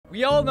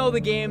We all know the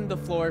game, The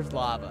Floor is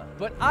Lava,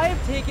 but I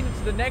have taken it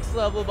to the next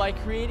level by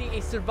creating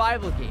a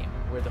survival game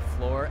where the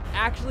floor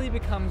actually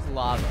becomes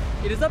lava.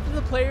 It is up to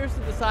the players to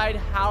decide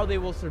how they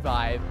will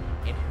survive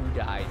and who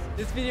dies.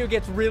 This video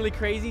gets really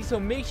crazy, so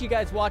make sure you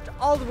guys watch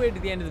all the way to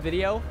the end of the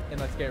video, and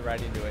let's get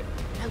right into it.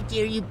 How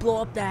dare you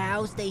blow up the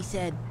house, they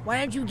said. Why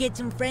don't you get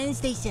some friends,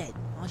 they said.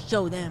 I'll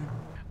show them.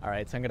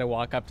 Alright, so I'm gonna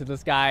walk up to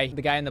this guy.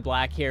 The guy in the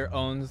black here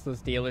owns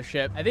this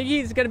dealership. I think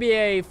he's gonna be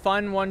a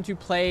fun one to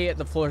play at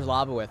The Floor is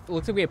Lava with. It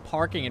looks like we have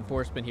parking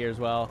enforcement here as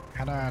well.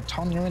 Had a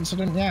Tonya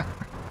incident yet?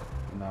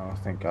 No,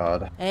 thank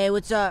God. Hey,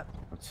 what's up?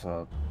 What's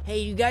up?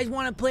 Hey, you guys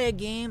want to play a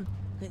game?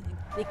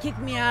 They kicked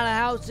me out of the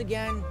house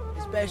again,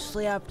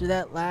 especially after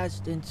that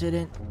last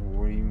incident.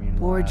 What do you mean?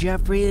 Poor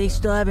Jeffrey, they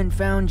still haven't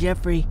found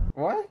Jeffrey.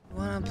 What? You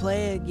want to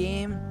play a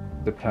game?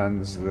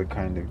 Depends the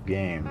kind of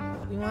game.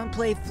 You want to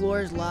play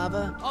Floor is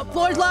Lava? Oh,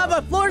 Floor is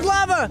Lava! Floor is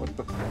Lava! What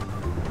the?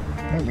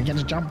 Wait, we get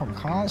to jump on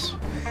cars?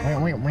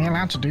 Wait, we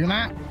allowed to do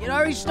that? It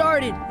already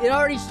started. It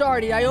already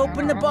started. I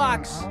opened the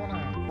box.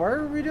 Why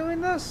are we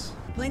doing this?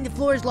 Playing the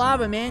Floor is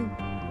Lava, man.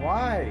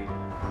 Why?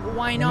 Well,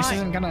 why This not?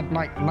 isn't gonna,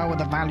 like, lower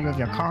the value of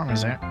your car,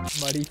 is it?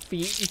 Muddy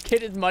feet. He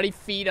hit his muddy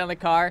feet on the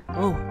car.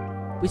 Oh,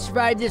 we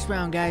survived this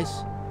round,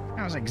 guys.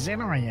 That was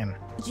exhilarating.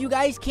 You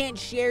guys can't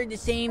share the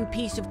same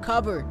piece of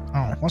cover.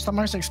 Oh, what's the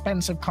most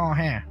expensive car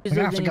here? We're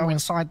gonna have to go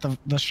inside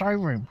the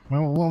showroom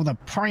where all the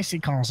pricey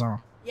cars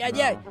are. Yeah.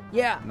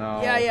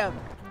 No. Yeah.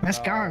 Let's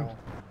go.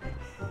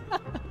 Why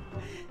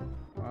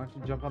don't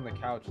you jump on the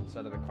couch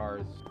instead of the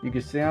cars? You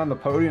can stay on the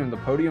podium. The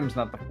podium's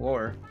not the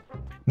floor.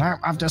 No,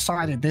 I've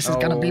decided this is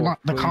gonna be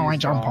the car I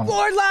jump on.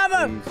 Floor is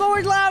lava! Please. Floor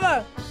is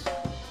lava!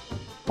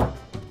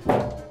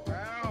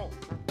 Ow!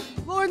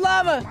 Floor is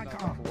lava! My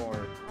car.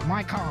 Floor.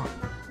 My car.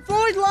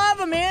 Floor is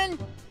lava, man!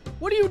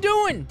 What are you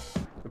doing?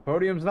 The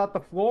podium's not the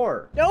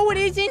floor. No, it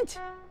isn't!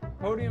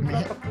 Podium's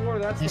not the floor.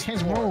 That's It's the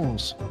his floor.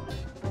 rules.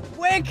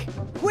 Quick!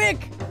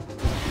 Quick!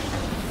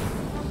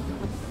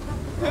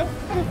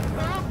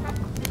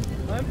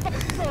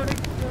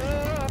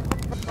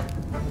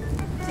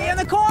 Stay on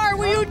the car!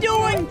 What are you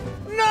doing?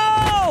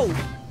 No!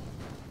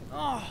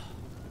 Oh.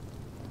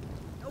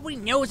 Nobody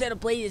knows how to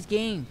play this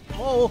game.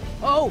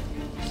 Oh!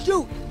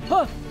 Shoot!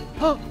 Huh!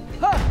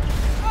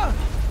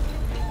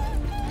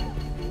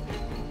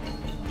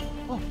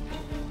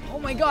 Oh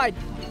my God!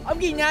 I'm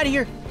getting out of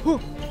here! Oh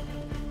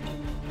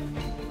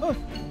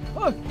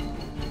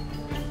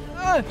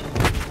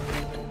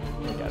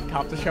my God,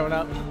 cops are showing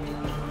up.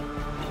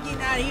 I'm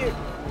getting out of here!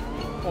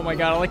 Oh my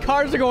God, all the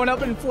cars are going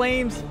up in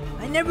flames.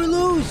 I never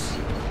lose!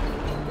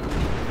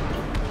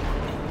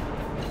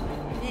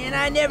 Man,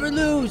 I never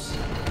lose!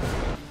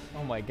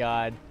 Oh my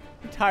God.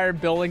 Entire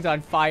building's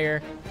on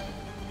fire.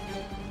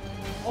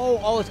 Oh,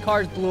 all his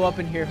cars blew up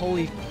in here.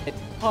 Holy shit.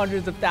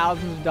 Hundreds of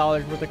thousands of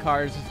dollars worth of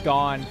cars is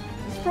gone.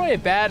 This is probably a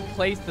bad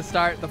place to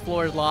start The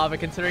Floor is Lava,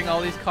 considering all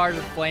these cars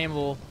are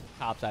flammable.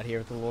 Cops out here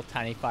with a little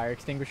tiny fire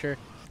extinguisher.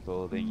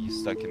 Building,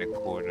 he's stuck in a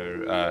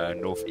corner,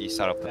 northeast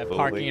side of the That building.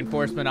 parking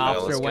enforcement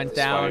officer Let's get went this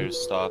down. fire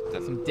stopped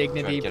and Some try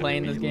dignity to get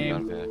playing this immediately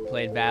out game. of here.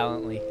 Played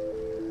valiantly.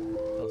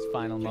 Those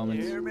final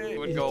moments.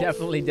 He's Go.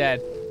 definitely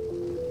dead.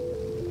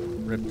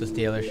 Ripped this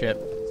dealership.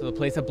 So the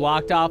place had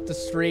blocked off the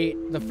street.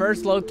 The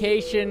first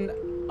location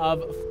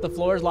of The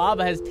Floor is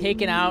Lava has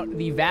taken out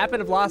the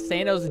Vapid of Los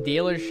Santos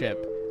dealership.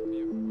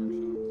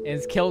 And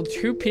has killed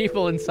 2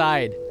 people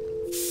inside.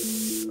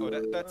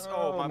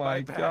 Oh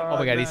my God. Oh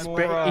my God,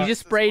 he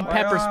just sprayed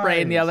pepper spray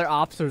in the other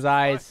officer's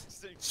eyes.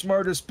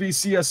 Smartest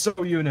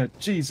BCSO unit,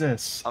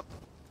 Jesus.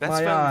 That's My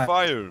been eye.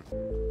 fire.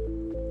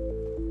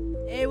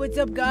 Hey, what's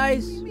up,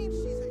 guys? Hey,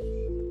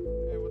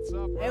 what's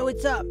up? Hey,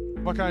 what's up?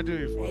 What can I do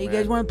you for, Hey, you man?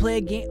 guys want to play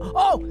a game?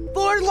 Oh!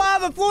 Floor is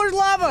lava! Floor is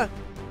lava!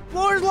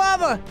 Floor is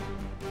lava!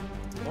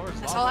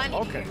 That's all I need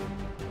to Okay. hear.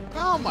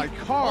 Oh, my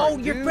car, Oh,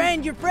 your dude.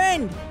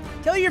 friend!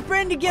 Tell your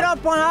friend to get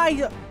up on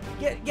high.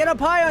 Get up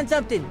high on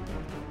something.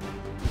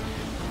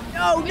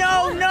 No!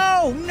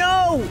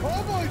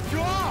 Oh, my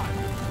God.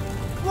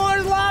 Floor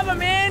is lava,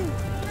 man!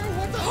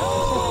 What the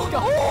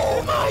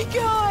Oh my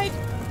God!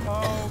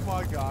 Oh,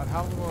 my God.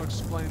 How am I going to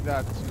explain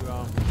that to,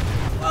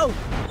 Whoa!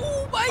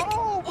 Oh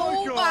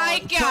my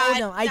God.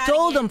 God! I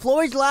told him.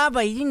 Floor is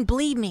lava. He didn't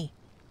believe me.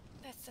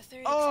 That's the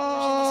third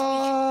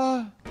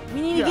explosion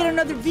We need to get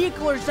another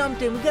vehicle or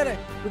something. We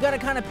gotta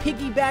kind of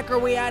piggyback our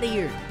way out of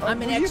here.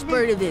 I'm an what do you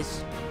expert mean? of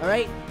this. All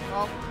right?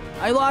 Oh,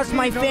 I lost need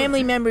my another-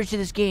 family members to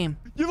this game.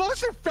 you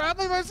lost your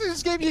family members in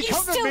this game? You He's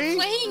come to still me?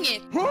 playing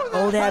it. Who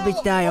the Old hell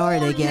habits die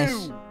hard, I are guess.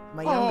 you?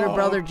 My younger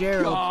brother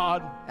Gerald.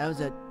 God. That was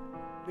a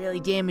really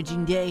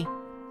damaging day.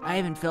 I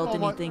haven't felt Oh,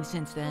 my- anything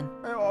since then.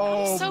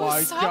 Oh, I'm so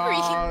my sorry.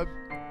 God.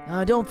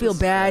 Don't feel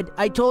bad.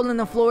 I told him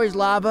the floor is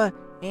lava,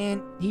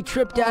 and he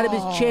tripped out of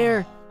his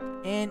chair,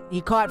 and he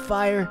caught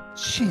fire.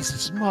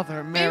 Jesus,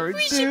 Mother Mary,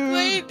 Maybe we should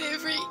play a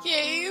different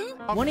game.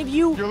 One of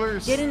you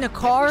Killers. get in the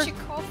car, We should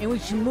call- and we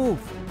should move.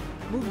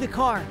 Move the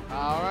car.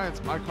 All right,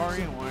 it's my car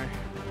anyway.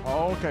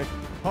 Oh, okay.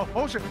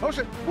 Oh shit,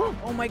 Woo.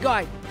 Oh my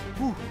God.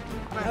 Whew.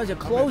 That was a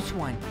close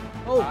one.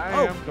 Oh.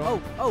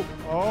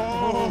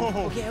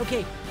 Okay.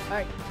 Okay. All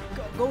right.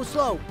 Go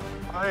slow.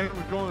 I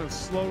am going as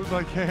slow as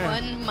I can.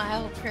 1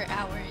 mile per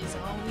hour is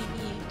all we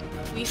need.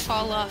 If we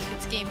fall off,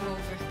 it's game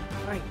over.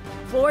 Alright,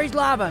 floor is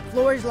lava,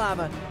 floor is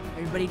lava.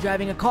 Everybody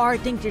driving a car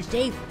thinks they're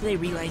safe. They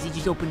realize they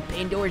just opened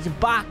Pandora's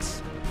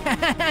box.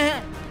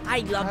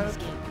 I love this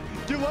game.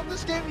 You love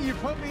this game and you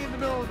put me in the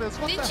middle of this.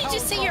 What Didn't the you hell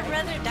just is say your wrong?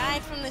 brother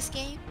died from this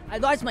game? I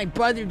lost my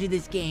brother to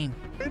this game.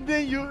 And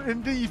then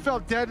you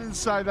felt dead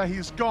inside that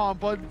he's gone,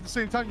 but at the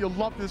same time you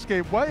love this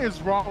game. What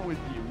is wrong with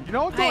you? You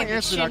know, I don't am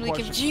answer that extremely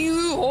question.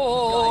 confused.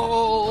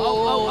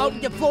 Oh,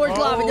 the floor is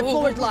lava, the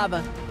floor is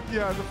lava.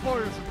 Yeah, the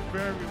floor is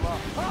very loud.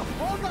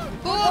 Oh God!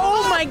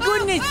 Oh my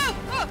goodness!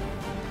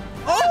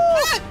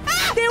 Oh!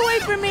 Stay away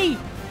from me!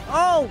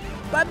 Oh!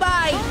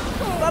 Bye-bye!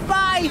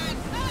 Bye-bye!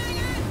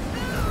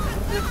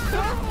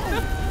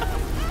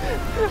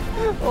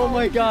 Oh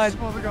my god.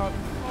 Oh my God!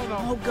 Oh no!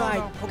 Oh god.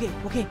 no.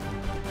 Okay.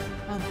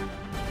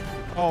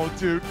 Oh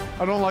dude,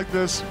 I don't like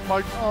this.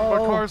 My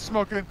car is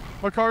smoking.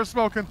 My car is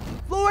smoking.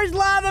 Floor is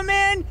lava,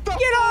 man! The Get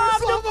floor off is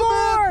the lava,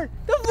 floor! man!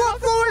 The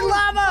floor is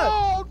lava!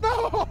 Oh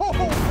no!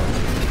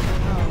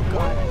 Oh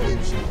god.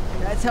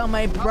 That's how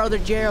my brother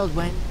Gerald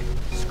went.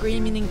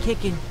 Screaming and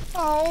kicking.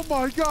 Oh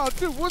my God,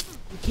 dude, what?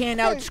 You can't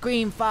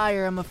out-scream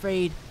fire, I'm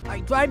afraid.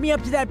 Alright, drive me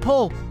up to that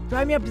pole.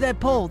 Drive me up to that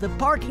pole. The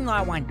parking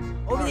lot one.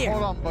 Over Alright, there.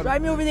 hold on, buddy.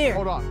 Drive me over there.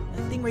 Hold on.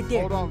 That thing right there.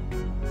 Hold on.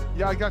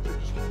 Yeah, I got you.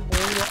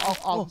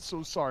 I'm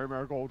so sorry,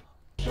 Marigold.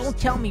 Don't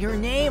tell me her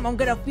name. I'm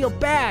gonna feel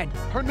bad.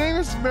 Her name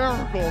is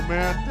Marigold,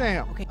 man.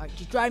 Damn. Okay, alright,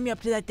 just drive me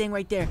up to that thing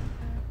right there.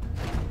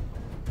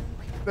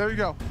 There you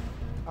go.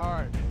 All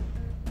right.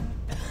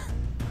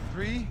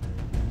 3,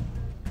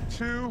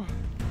 2.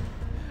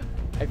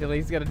 I feel like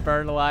he's gonna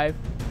burn alive.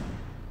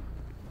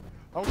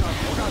 Oh God!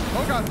 Oh God!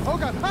 Oh God! Oh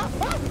God!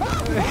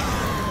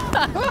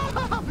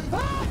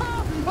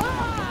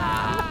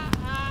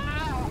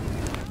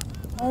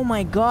 Oh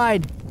my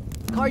god.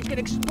 Car's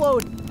gonna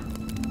explode.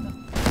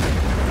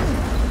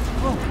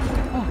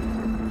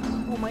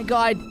 Oh my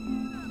god.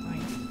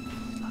 Alright.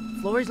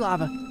 Floor is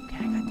lava. Okay,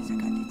 I got this.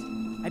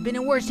 I've been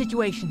in worse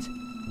situations.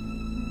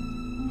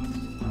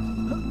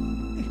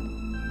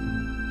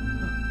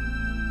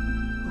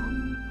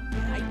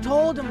 I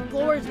told him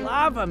floor is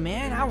lava,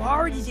 man. How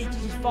hard is it to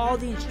just follow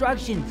the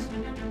instructions?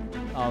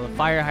 Oh, the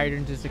fire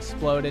hydrant just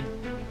exploded.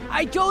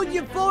 I told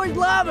you floor is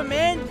lava,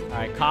 man.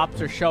 Alright,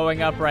 cops are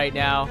showing up right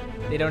now.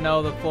 They don't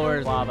know the floor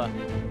is lava.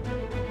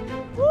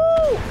 Woo!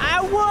 I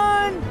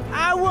won!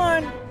 I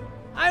won!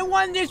 I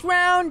won this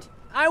round!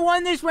 I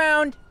won this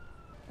round!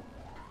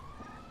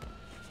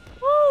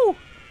 Woo!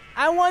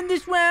 I won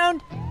this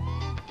round!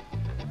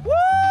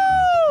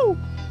 Woo!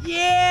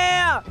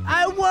 Yeah!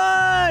 I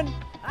won!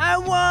 I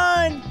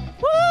won!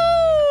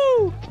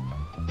 Woo!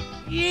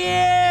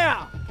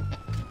 Yeah!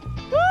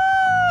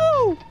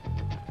 Woo!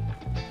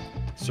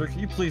 Sir, can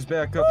you please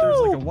back up? There's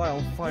like a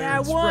wildfire. Yeah, I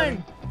that's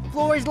won!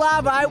 Floor is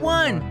lava, I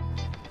won!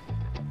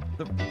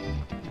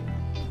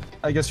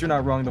 I guess you're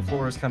not wrong. The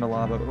floor is kind of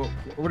lava.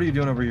 What are you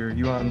doing over here?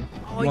 You on?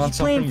 Oh, you he's on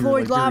playing something? floor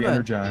You're is like lava. very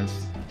energized.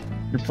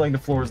 You're playing the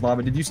floor is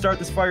lava. Did you start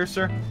this fire,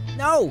 sir?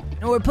 No,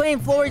 we're playing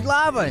floor is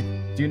lava.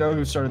 Do you know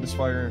who started this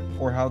fire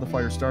or how the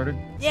fire started?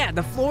 Yeah,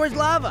 the floor is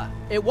lava.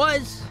 It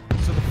was.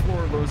 So the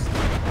floor was.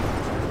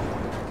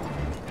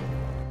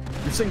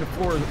 You're saying the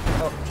floor is.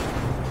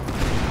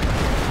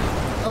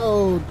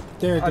 Oh,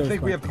 there goes I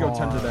think we my have to go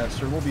tend to car. that,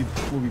 sir. We'll be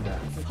back.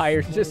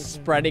 Fire's just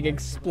spreading,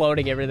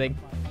 exploding everything.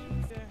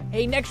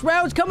 Hey, next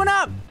round's coming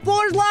up.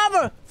 Floor is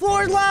lava.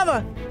 Floor is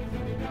lava.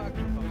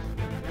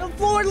 The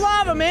floor is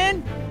lava,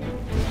 man.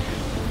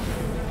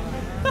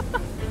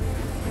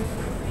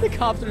 The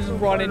cops are just Fire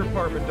running.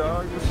 department,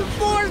 dog. The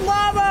floor is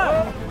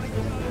lava.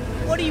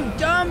 What are you,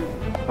 dumb?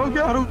 Oh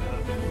God!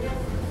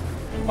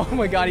 Oh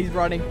my god, he's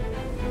running.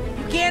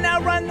 You can't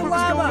outrun the What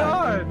is going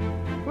lava.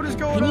 on? What is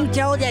going Can on? you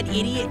tell that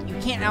idiot you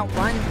can't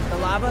outrun the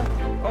lava?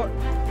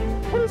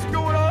 What is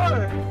going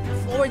on? The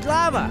floor is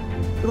lava.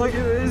 Like,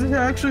 is it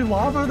actually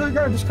lava? That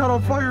guy just caught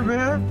on fire,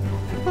 man.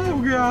 Oh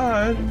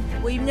God!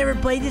 Well, you've never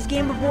played this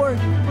game before?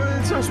 But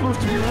it's not supposed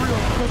to be real.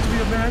 It's supposed to be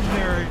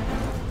imaginary.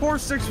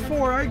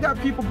 464. I got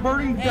people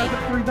burning to death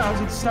at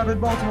 3007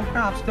 multiple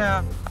cop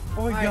staff.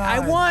 Oh my God! I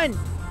won.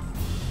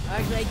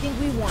 Actually, I think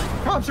we won.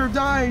 Cops are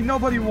dying.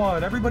 Nobody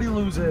won. Everybody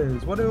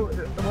loses. What?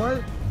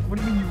 What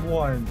do you mean you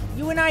won?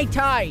 You and I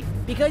tied.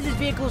 Because this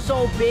vehicle's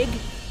so big,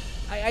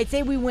 I'd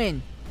say we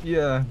win.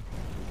 Yeah.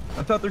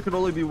 I thought there could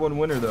only be one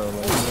winner though.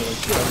 Like,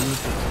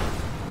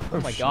 Oh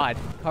my god.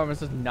 Car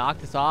must just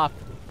knocked us off.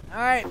 All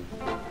right.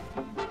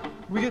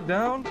 We get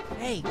down.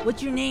 Hey,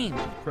 what's your name?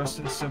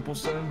 Preston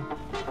Simpleson.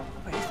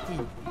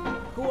 Preston.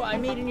 Cool, I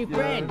made a new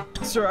friend.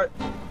 Sir,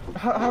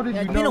 how did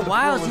you It's know been a the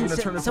while floor was since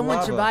gonna turn into someone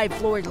lava? survived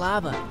floor is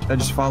lava. I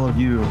just followed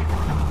you.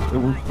 It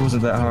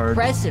wasn't that hard.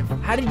 Impressive.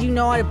 How did you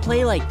know how to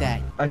play like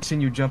that? I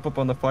seen you jump up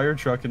on the fire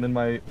truck, and then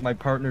my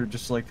partner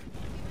just like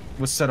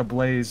was set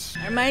ablaze.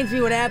 It reminds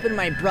me what happened to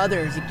my brother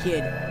as a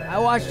kid. I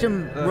watched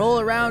him roll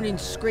around and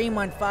scream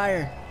on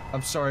fire.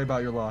 I'm sorry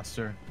about your loss,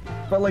 sir.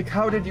 But like,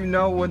 how did you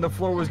know when the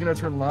floor was gonna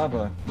turn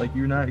lava? Like,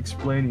 you're not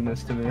explaining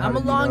this to me. How I'm a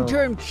did you know?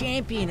 long-term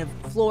champion of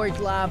Floor's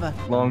Lava.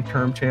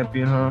 Long-term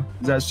champion, huh?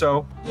 Is that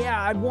so? Yeah,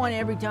 I've won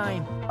every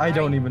time. I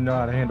don't even know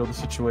how to handle the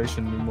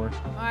situation anymore.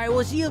 Alright,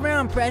 we'll see you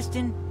around,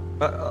 Preston.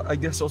 I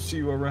guess I'll see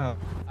you around.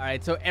 All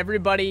right, so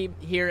everybody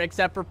here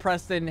except for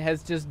Preston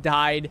has just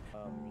died.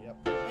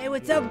 Hey,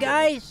 what's up,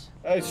 guys?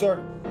 Hey,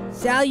 sir.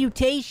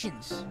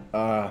 Salutations.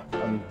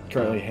 I'm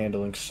currently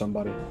handling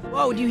somebody.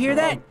 Whoa, do you hear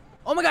that?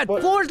 Oh my god,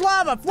 what? Floor's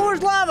lava!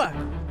 Floor's lava!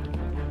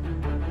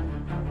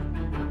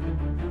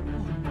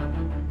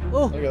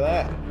 Oh, Look at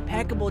that.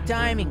 impeccable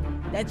timing.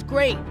 That's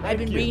great. I've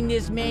been you. reading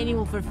this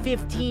manual for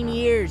 15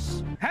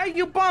 years. Hey,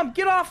 you bum!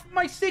 Get off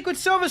my Secret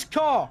Service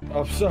car!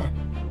 Oh, sir.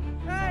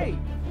 Hey!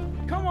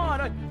 Come on!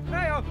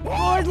 Hey!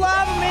 Floor's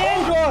lava,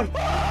 man!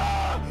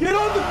 God! Get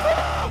on the...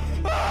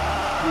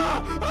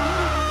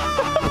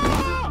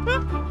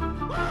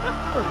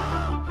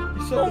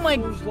 Oh my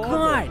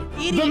god!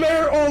 Idiot! The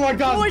mayor! Oh my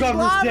god, the Floor's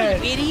governor's lava,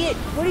 dead! idiot!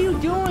 What are you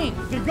doing?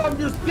 The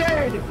governor's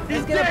dead!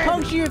 He's gonna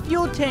puncture your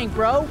fuel tank,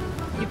 bro.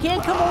 You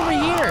can't come over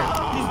here.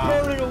 He's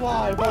burning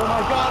alive! Oh my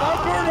god,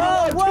 I'm burning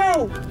Whoa,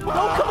 alive whoa!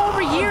 Don't come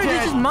over here.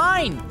 This is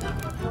mine.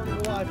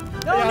 Burning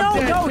alive. No, Hey, I'm no,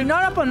 dead. no! You're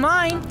not up on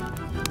mine.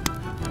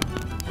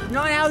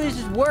 Not how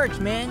this works,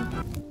 man.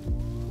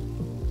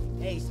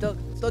 Hey, still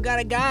got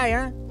a guy,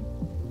 huh?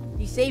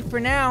 He's safe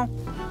for now.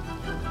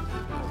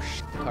 Oh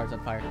shit, the car's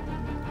on fire.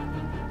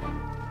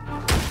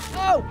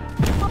 Oh!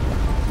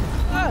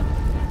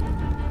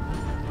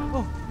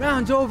 Oh,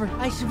 round's over.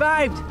 I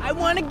survived. I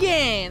won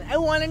again. I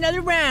won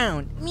another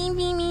round.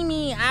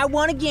 Me. I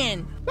won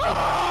again.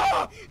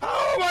 How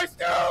am I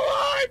still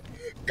alive?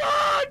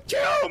 God,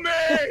 kill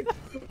me!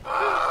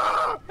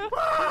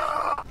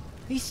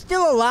 He's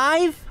still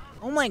alive?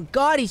 Oh my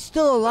god, he's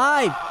still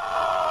alive.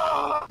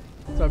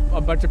 So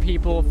a bunch of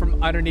people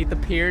from underneath the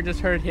pier just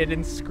heard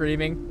Hidden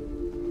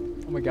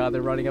screaming. Oh my god,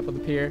 they're running up on the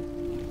pier.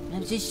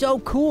 This is so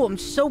cool. I'm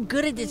so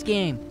good at this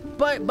game.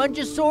 But bunch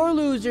of sore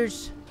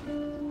losers.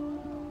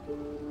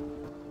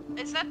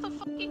 Is that the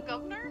fucking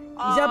governor?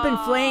 He's up in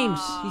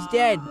flames. He's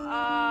dead.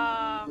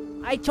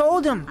 I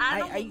told him.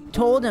 I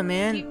told him,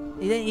 man.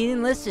 He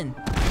didn't listen.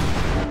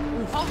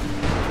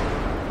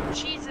 Oh,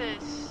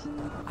 Jesus.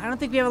 I don't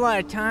think we have a lot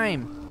of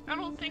time. I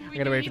don't think we I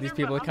gotta do wait for these either,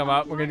 people but to come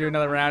I'm up. We're gonna do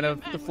another round of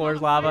the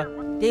floor's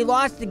lava. They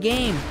lost the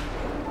game.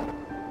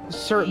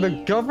 Sir, the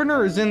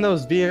governor is in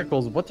those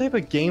vehicles. What type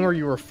of game are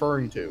you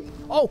referring to?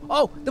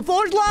 Oh, the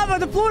floor's lava!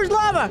 The floor's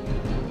lava!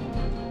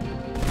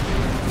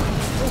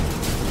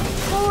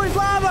 Floor's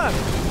lava!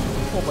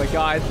 Oh my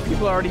god,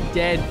 people are already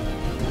dead.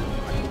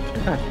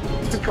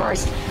 Jesus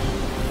Christ.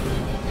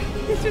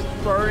 It's just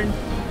burned.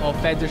 Oh,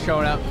 feds are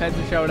showing up. Feds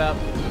are showing up.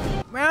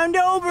 Round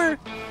over!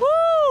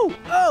 Woo!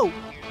 Oh!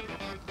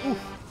 Ooh.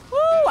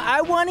 Woo!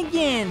 I won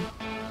again.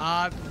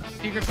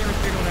 Secret Service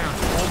vehicle now.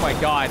 Oh my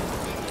god.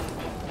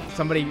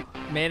 Somebody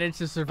managed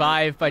to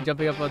survive by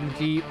jumping up on the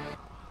Jeep.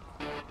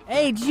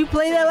 Hey, did you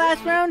play that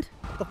last round?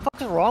 What the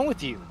fuck is wrong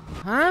with you?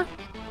 Huh?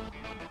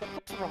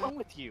 What's wrong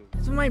with you?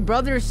 That's what my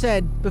brother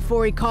said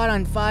before he caught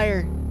on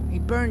fire. He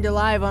burned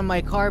alive on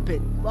my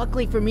carpet.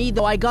 Luckily for me,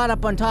 though, I got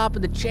up on top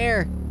of the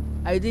chair.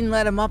 I didn't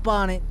let him up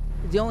on it.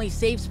 It's the only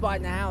safe spot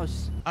in the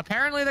house.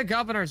 Apparently the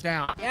governor's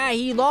down. Yeah,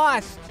 he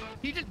lost.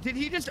 Did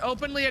he just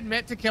openly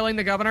admit to killing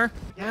the governor?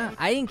 Yeah,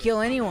 I didn't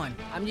kill anyone.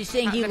 I'm just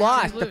saying he Then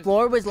how did lost. he The lose?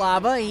 floor was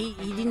lava. He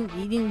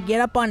didn't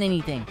get up on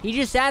anything. He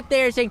just sat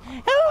there saying,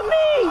 "Help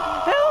me!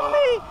 Help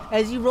me!"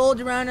 as he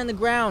rolled around on the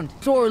ground.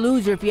 Sore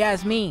loser, if you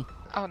ask me.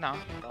 Oh, no.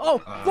 Oh,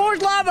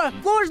 floor's lava!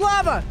 Floor's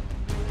lava!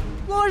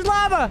 Floor's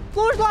lava!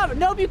 Floor's lava!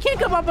 Nope, you can't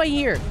come up by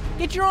here.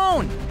 Get your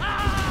own.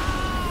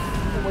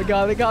 Oh my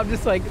god, the cop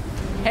just like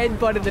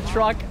headbutted the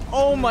truck.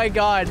 Oh my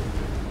god.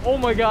 Oh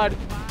my god.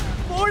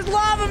 Floor's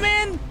lava,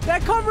 man!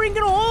 That cover ain't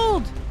gonna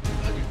hold!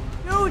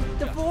 Dude,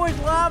 the floor's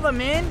lava,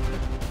 man!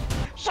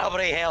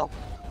 Somebody help,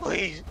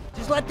 please.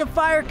 Just let the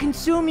fire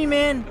consume you,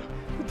 man!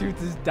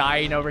 Dude's just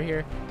dying over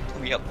here.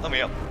 Let me up, let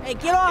me up. Hey,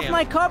 get off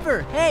my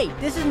cover! Hey,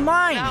 this is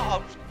mine!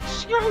 No,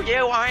 screw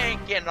you, I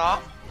ain't getting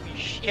off.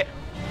 Shit.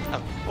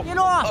 Get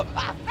off!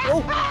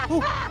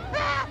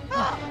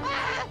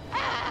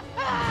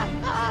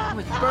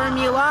 Burn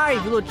me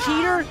alive, you little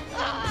cheater!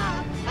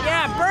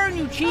 Yeah, burn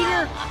you,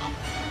 cheater!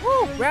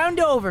 Woo,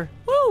 round over.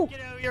 Woo! Get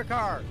out of your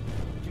car.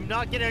 Do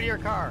not get out of your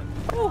car.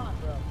 Woo.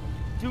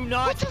 Do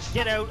not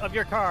get out of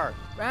your car.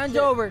 Round's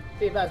over.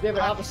 We have an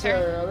officer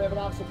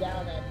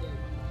down there.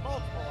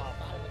 Oh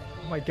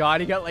my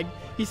god,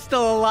 he's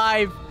still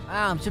alive.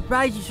 Wow, I'm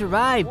surprised you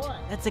survived.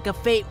 That's like a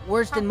fate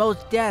worse than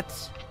most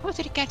deaths. How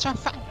did it catch on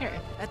fire?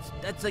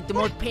 That's like the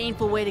most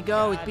painful way to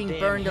go, is being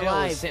burned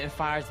alive. Setting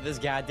fires to this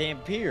goddamn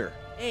pier.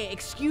 Hey,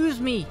 excuse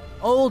me,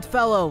 old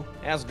fellow.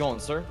 How's it going,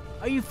 sir?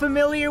 Are you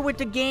familiar with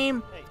the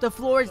game? The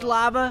floor's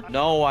lava?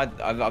 No,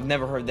 I've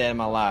never heard that in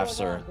my life,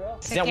 sir.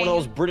 Is that one of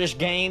those British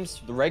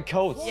games? The Red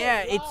Coats?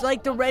 Yeah, it's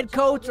like the red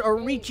coats are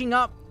reaching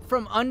up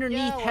from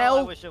underneath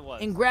hell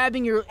and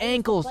grabbing your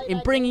ankles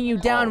and bringing you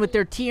down with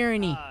their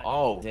tyranny.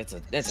 Oh,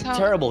 that's a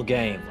terrible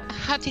game.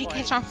 How did he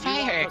catch on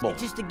fire?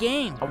 It's just a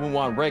game. I wouldn't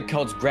want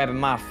redcoats grabbing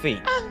my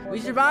feet. We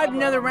survived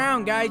another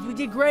round, guys. We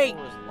did great.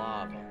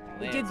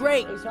 We did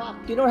great. Do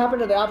you know what happened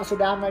to the officer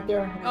down right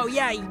there? Oh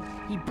yeah,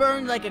 he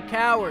burned like a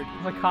coward.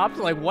 The cops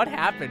are like, what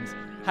happened?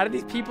 How did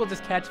these people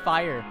just catch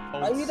fire?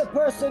 Are you the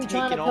person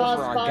trying to cause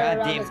fire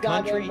around this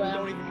goddamn ground?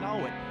 don't even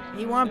know it.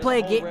 You want to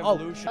play a game? Oh,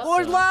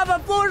 floor's lava!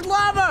 Floor's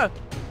lava!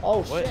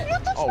 Oh shit!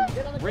 Oh,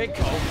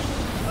 redcoat.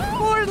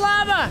 Floor's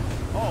lava!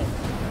 Oh.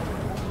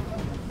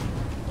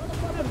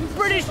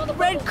 British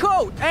red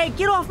coat! Hey,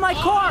 get off my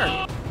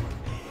car!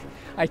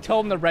 I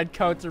told him the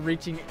redcoats are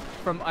reaching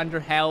from under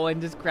hell and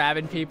just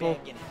grabbing people.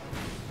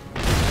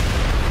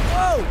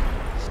 Whoa!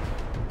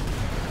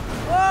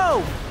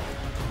 Whoa!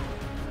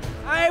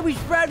 Alright, we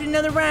survived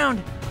another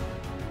round.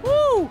 Woo!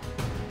 Are you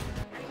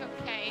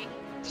okay?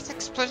 There's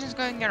explosions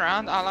going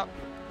around all up.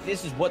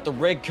 This is what the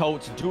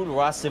redcoats do to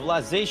our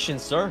civilization,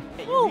 sir.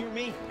 Hey, you hear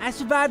me? I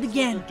survived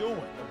again.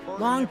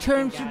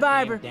 Long-term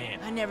survivor.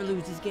 Damn. I never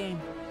lose this game.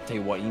 Tell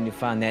you what, you need to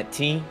find that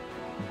team,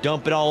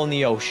 dump it all in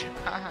the ocean.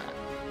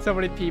 So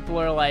many people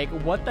are like,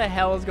 what the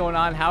hell is going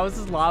on? How is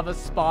this lava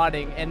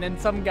spawning? And then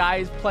some guy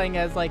is playing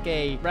as like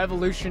a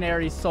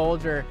revolutionary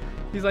soldier.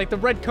 He's like, the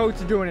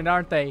redcoats are doing it,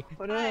 aren't they?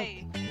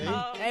 Hi.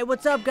 Hey,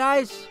 what's up,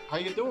 guys? How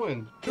you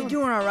doing? You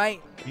doing all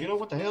right? You know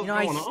what the hell's You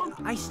know, going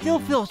on? I still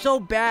feel so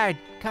bad,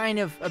 kind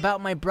of,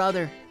 about my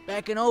brother.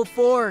 Back in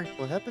 04,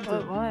 What happened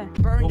to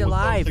burned what was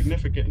alive. so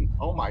significant?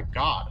 Oh my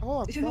god.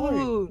 Oh,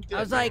 Dude, I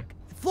was like,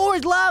 floor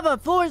is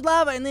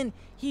lava, and then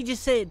he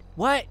just said,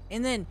 what?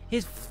 And then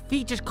his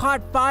feet just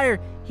caught fire.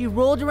 He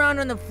rolled around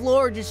on the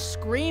floor just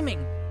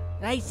screaming.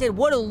 And I said,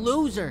 what a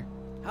loser.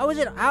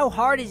 How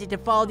hard is it to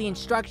follow the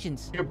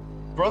instructions? Your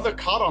brother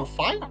caught on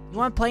fire? You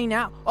want to play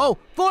now? Oh,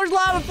 floor is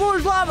lava!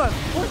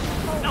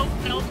 No.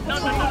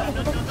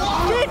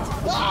 Shit!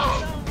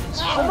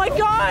 Oh my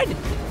god!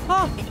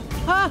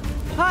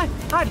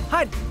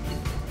 Hide.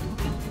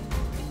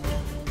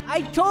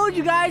 I told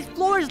you guys,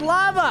 floor is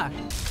lava!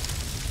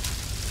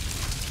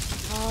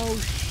 Oh,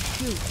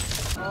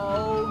 shoot.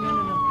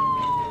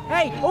 Oh, no.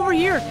 Hey, over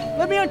here!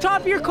 Let me on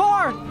top of your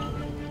car!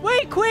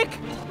 Wait, quick!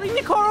 Bring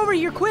the car over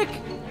here, quick!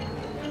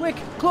 Quick,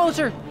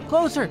 closer!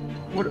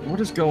 What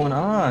is going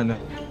on?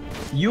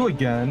 You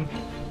again?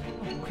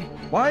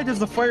 Why does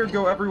the fire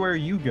go everywhere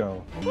you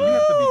go? You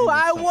have to be doing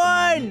I something.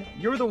 won!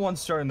 You're the one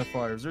starting the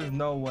fires. There's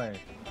no way.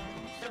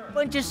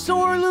 Bunch of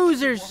sore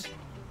losers!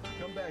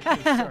 Come back here,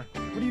 sir.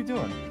 What are you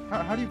doing?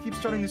 How do you keep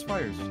starting these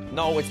fires?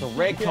 No, it's the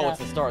redcoats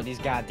that start these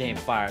goddamn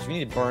fires. We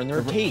need to burn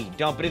their tea,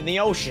 dump it in the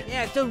ocean.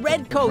 Yeah, it's the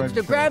redcoats.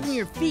 They're grabbing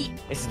your feet.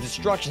 It's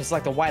destruction. It's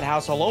like the White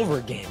House all over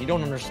again. You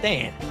don't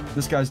understand.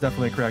 This guy's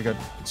definitely a crackhead.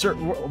 Sir,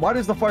 why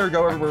does the fire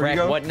go everywhere Crack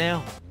we go? what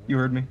now? You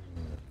heard me.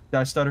 Did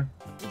I stutter?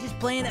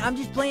 I'm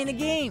just playing a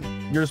game.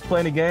 You're just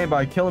playing a game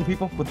by killing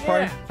people with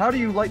fire? How do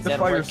you light the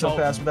fire so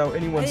fast without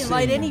anyone I seeing didn't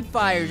light you? any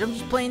fires. I'm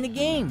just playing the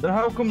game. Then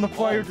how come the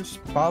fire just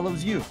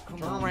follows you?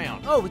 Turn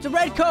around. Oh, it's a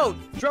redcoat.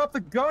 Drop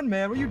the gun,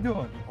 man. What are you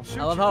doing? I'll shoot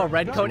I love you. how a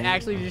redcoat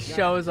actually just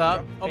shows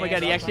up. Oh my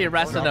god, he actually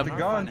arrested Drop him. the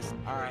gun.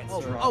 All right,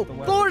 Oh,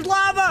 floor's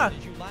lava!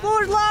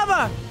 Floor's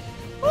lava!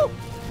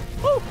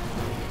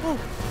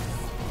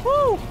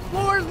 Woo!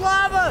 Floor's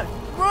lava!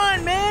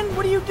 Run, man!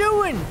 What are you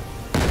doing?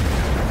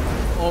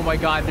 Oh my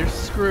god, they're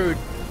screwed.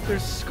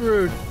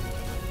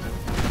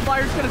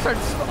 Fire's gonna start.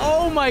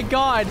 Oh my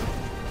god.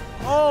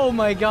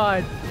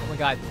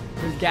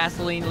 There's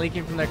gasoline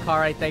leaking from their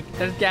car, I think.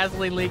 There's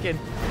gasoline leaking.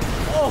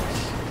 Oh.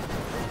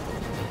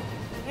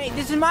 Hey,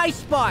 this is my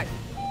spot.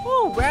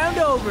 Woo, round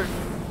over.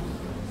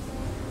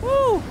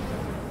 Woo!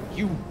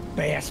 You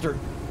bastard.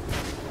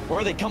 Where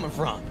are they coming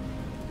from?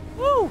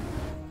 Woo!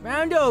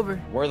 Round over.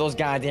 Where are those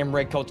goddamn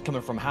redcoats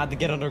coming from? How'd they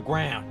get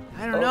underground?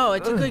 I don't know.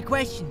 It's a good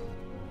question.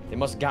 They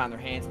must have gotten their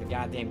hands on the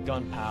goddamn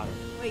gunpowder.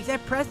 Wait, is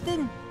that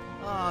Preston?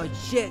 Oh,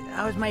 shit.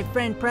 That was my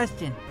friend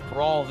Preston. For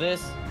all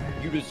this,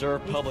 you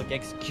deserve public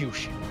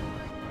execution.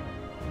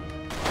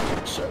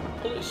 Sir,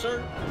 please,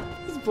 sir.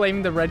 He's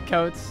blaming the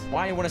redcoats.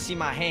 Why do you want to see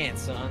my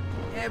hands, son?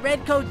 Yeah,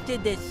 redcoats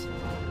did this.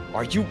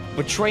 Are you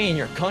betraying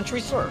your country,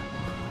 sir?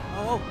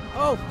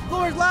 Oh,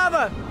 floor's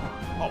lava!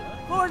 Oh.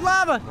 Floor's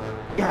lava!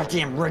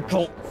 Goddamn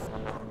redcoat.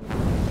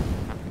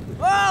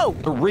 Oh!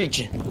 They're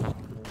reaching.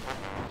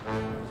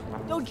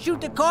 Don't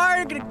shoot the car,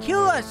 they're gonna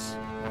kill us!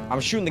 I'm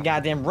shooting the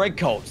goddamn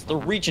redcoats. They're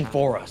reaching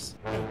for us.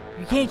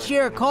 You can't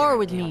share a car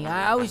with me.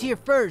 I was here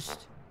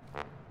first.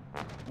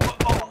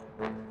 Oh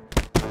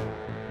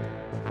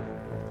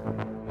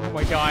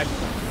my god.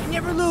 You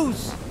never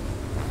lose.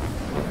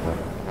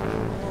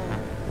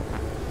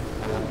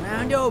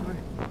 Round over.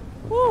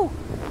 Woo!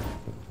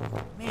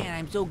 Man,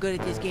 I'm so good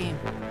at this game.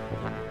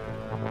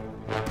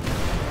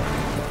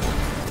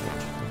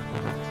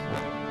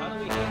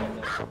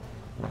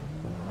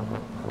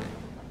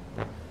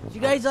 You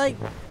guys like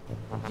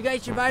Did you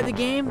guys survive the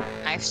game?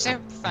 I've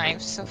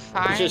survived so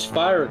far. It's just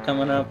fire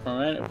coming up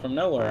from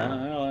nowhere. I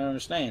don't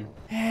understand.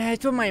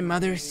 That's what my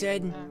mother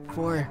said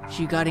before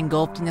she got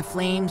engulfed in the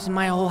flames and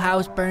my whole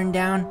house burned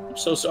down. I'm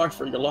so sorry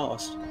for your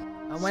loss.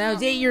 When I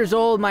was 8 years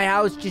old, my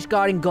house just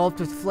got engulfed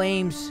with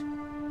flames.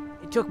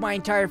 It took my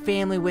entire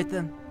family with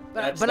them.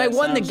 But I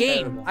won the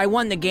game. Terrible. I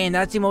won the game.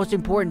 That's the most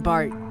important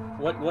part.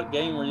 What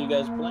game were you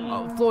guys playing?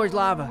 Oh, floor's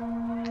lava.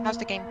 How's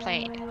the game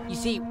played? You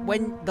see,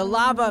 when the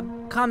lava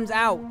comes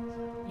out,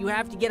 you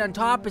have to get on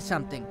top of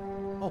something.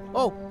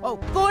 Oh,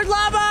 floor's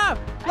lava!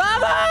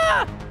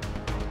 Lava!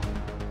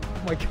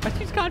 Oh my gosh,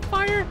 he's got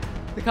fire.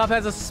 The cop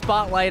has a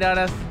spotlight on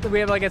us. We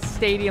have like a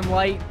stadium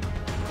light.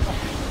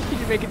 Oh, he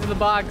can make it to the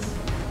box.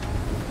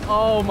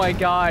 Oh my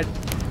god.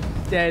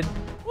 Dead.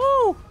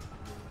 Woo!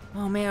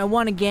 Oh man, I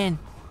won again.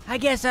 I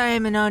guess I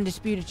am an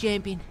undisputed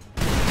champion.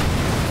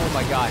 Oh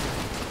my god.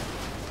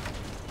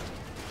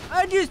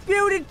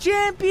 Undisputed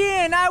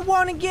champion! I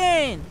won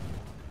again!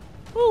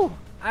 Woo!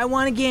 I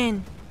won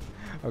again.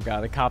 Oh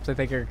god, the cops I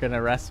think are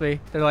gonna arrest me.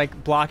 They're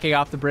like blocking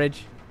off the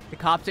bridge. The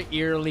cops are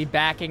eerily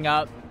backing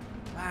up.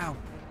 Wow,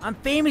 I'm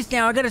famous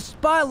now. I got a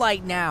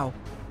spotlight now.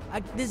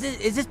 Is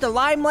this the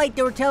limelight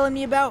they were telling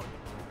me about?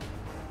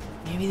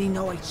 Maybe they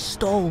know I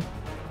stole.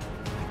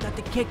 I thought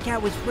the Kit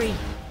Kat was free.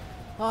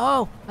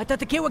 Oh, I thought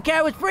the Kit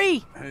Kat was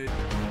free. Hey.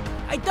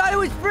 I thought it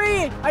was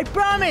free. I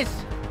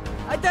promise.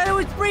 I thought it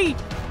was free.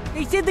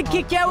 They said the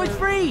Kit Kat was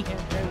free.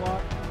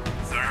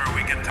 Sir,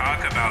 we can talk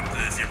about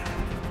this.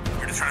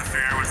 We're just trying to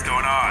figure out what's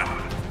going on.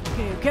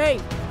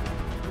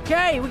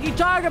 Okay, we can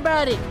talk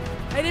about it.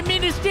 I didn't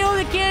mean to steal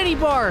the candy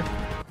bar.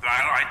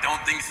 I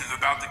don't think this is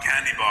about the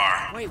candy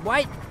bar. Wait,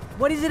 what?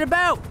 What is it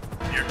about?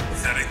 You're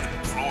setting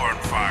the floor on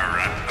fire.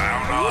 I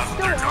don't know. Are you That's what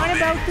they're still on telling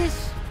me. about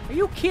this? Are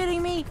you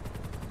kidding me?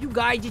 You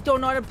guys just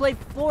don't know how to play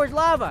floor's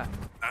lava.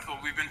 That's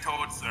what we've been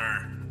told,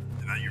 sir.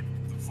 That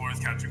the floor is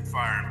catching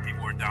fire and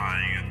people are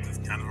dying. It's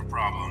kind of a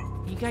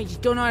problem. You guys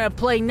just don't know how to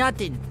play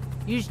nothing.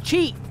 You just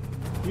cheat.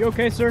 You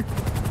okay, sir?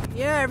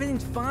 Yeah,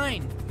 everything's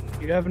fine.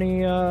 Do you have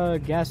any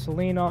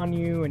gasoline on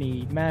you?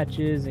 Any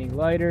matches? Any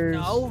lighters?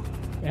 No.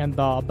 And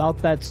about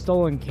that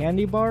stolen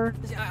candy bar?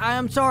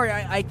 I'm sorry.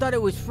 I thought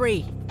it was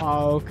free.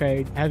 Oh,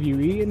 okay. Have you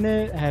eaten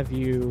it? Have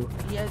you?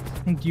 Yes.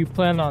 Do you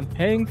plan on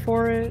paying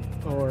for it,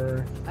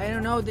 or? I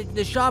don't know.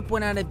 The shop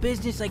went out of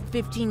business like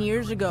 15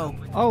 years ago.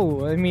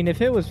 Oh, I mean,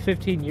 if it was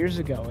 15 years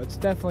ago, it's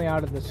definitely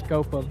out of the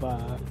scope of.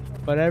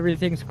 But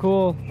everything's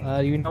cool.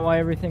 You know why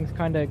everything's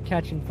kind of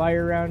catching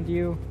fire around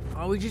you?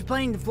 Oh, we're just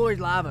playing the floor's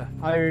lava.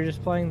 Oh, you're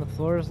just playing the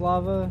floor's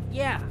lava?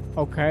 Yeah.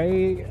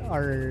 Okay.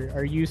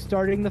 Are you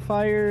starting the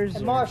fires?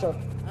 And Marshall.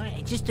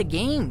 It's just a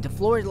game. The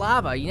floor's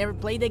lava. You never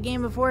played that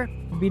game before?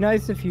 It'd be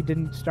nice if you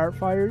didn't start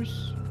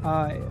fires.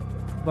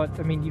 But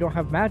I mean, you don't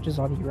have matches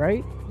on you,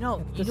 right? No,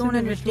 you This don't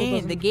individual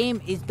understand. The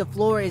game is the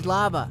floor is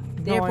lava.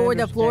 No, Therefore, I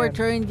the floor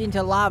understand. turns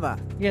into lava.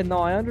 Yeah, no,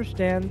 I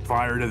understand.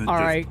 Fire doesn't All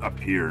just right.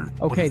 appear.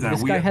 Okay,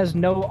 this guy has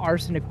no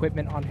arson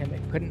equipment on him.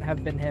 It couldn't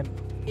have been him.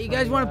 Hey, you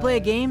guys want to play a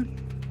game?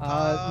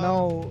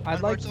 No.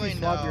 I'd like to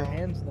swab your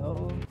hands,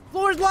 though.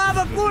 Floor's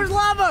lava! Floor's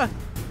lava!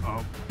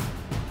 Oh.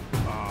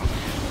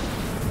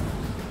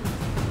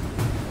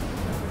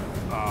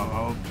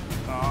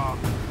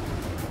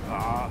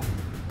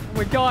 Oh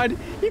my god,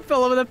 he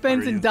fell over the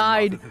fence and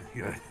died.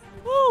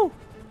 Woo!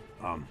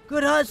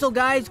 Good hustle,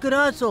 guys. Good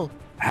hustle.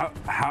 How?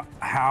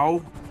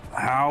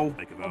 Oh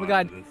my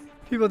god,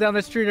 people down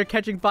the street are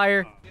catching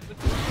fire.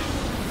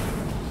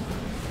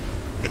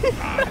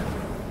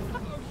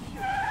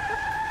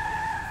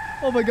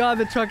 Oh my god,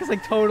 the truck is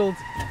like totaled.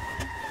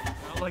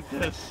 Not like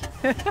this.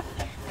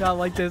 Not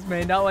like this,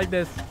 man. Not like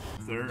this.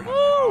 Sir.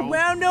 Woo!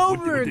 Round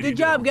over. Good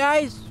job,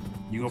 guys.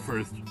 You go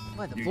first.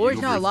 What? The floor's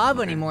go not first.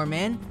 lava Okay. anymore,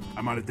 man.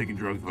 I might have taken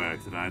drugs by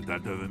accident.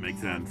 That doesn't make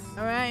sense.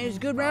 All right, it was a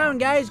good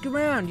round, guys. Good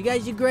round. You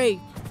guys did great.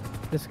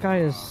 This guy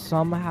is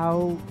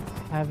somehow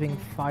having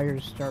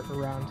fires start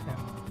around him.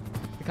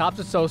 The cops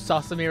are so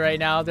sus of me right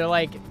now. They're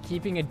like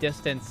keeping a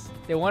distance.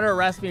 They want to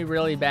arrest me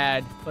really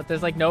bad, but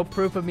there's like no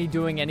proof of me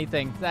doing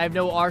anything. I have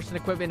no arson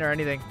equipment or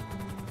anything.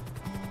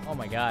 Oh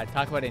my god,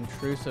 talk about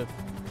intrusive.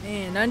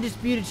 Man,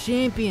 undisputed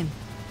champion.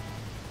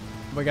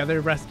 Oh my god,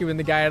 they're rescuing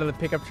the guy out of the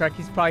pickup truck.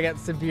 He's probably got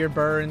severe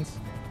burns.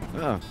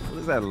 Oh, what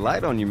is that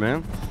light on you,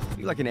 man?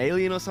 You like an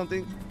alien or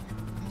something?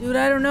 Dude,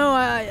 I don't know.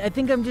 I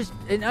think I'm just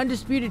an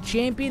undisputed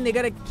champion. They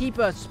gotta keep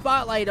a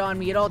spotlight on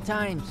me at all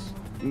times.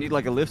 You need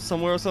like a lift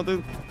somewhere or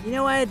something? You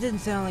know what? It doesn't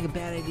sound like a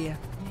bad idea.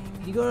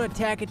 You go to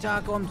Attack a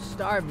Taco, I'm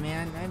starved,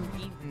 man. I haven't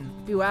eaten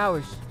in a few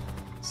hours.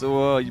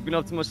 So, you been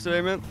up to much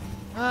today, man?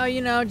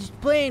 You know, just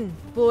playing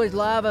Floor's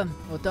Lava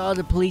with all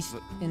the police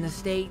in the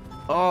state.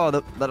 Oh,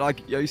 that I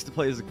used to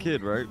play as a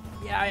kid, right?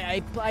 Yeah,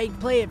 I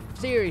play it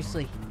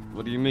seriously.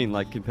 What do you mean,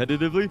 like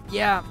competitively?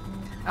 Yeah,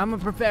 I'm a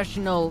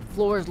professional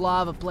Floor's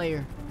Lava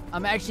player.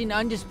 I'm actually an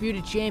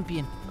undisputed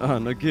champion. Oh,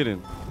 no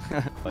kidding.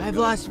 I've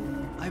lost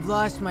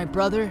my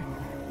brother,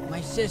 my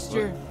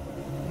sister,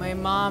 my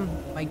mom,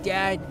 my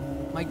dad,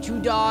 my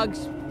 2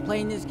 dogs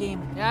playing this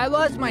game. Yeah, I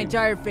lost my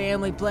entire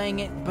family playing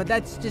it, but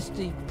that's just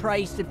the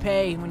price to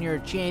pay when you're a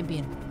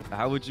champion.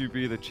 How would you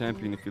be the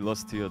champion if you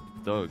lost to your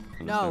dog?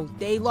 No,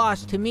 they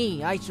lost to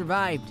me. I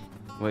survived.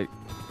 Wait.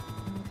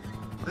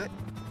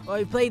 Well,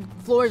 we played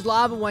Floor's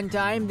Lava one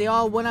time. They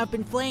all went up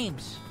in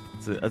flames.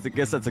 I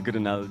guess that's a good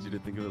analogy to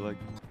think of it like.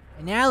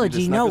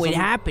 Analogy? No, it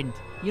happened.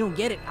 You don't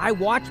get it. I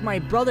watched my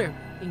brother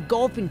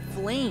engulf in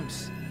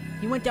flames.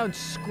 He went down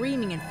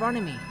screaming in front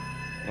of me.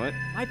 What?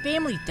 My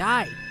family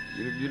died.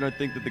 You don't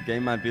think that the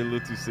game might be a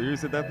little too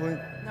serious at that point?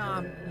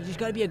 Nah, you just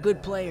gotta be a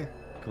good player.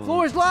 Cool.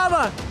 Floor's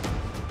lava!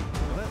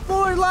 What?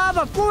 Floor's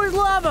lava! Floor's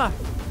lava!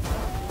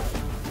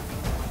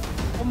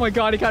 Oh my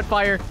god, he got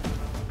fire.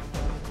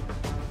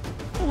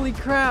 Holy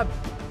crap.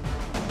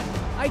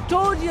 I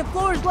told you,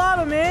 floor's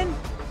lava, man.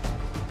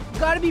 You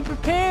gotta be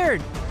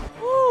prepared.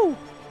 Woo!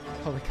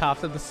 Oh, the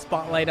cops have the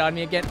spotlight on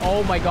me again.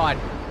 Oh my god.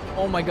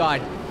 Oh my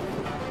god.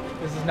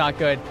 This is not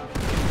good.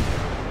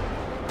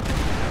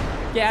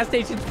 Gas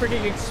station's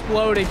freaking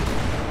exploding.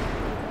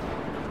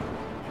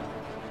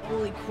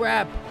 Holy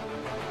crap.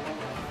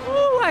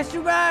 Woo, I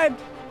survived.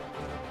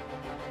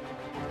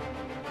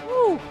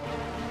 Woo.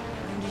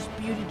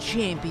 Undisputed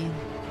champion.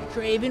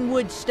 Traven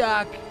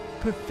Woodstock.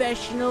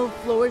 Professional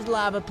floor's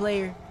lava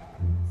player.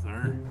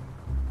 Sir?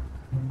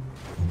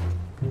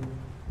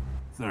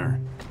 Sir?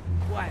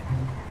 What?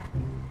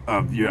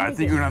 I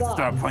think you're gonna have to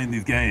stop playing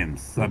these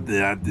games. I'm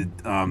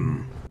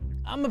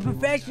a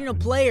professional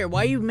player.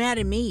 Why are you mad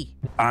at me?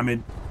 I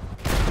mean,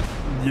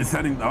 you're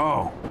setting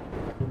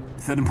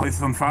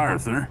places on fire,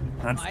 sir.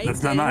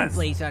 That's not nice.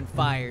 Place on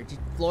fire.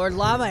 Just floor's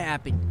lava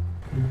happened.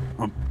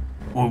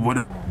 Well, what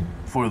if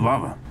floor is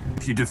lava?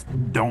 You just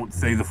don't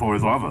say the floor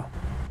is lava.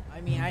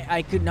 I mean,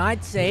 I could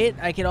not say it.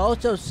 I could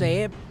also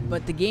say it,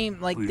 but the game,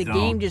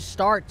 game just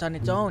starts on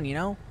its own, you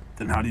know?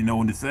 Then how do you know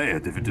when to say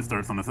it if it just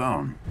starts on its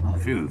own? I'm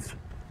confused.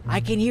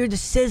 I can hear the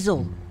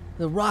sizzle.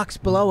 The rocks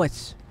below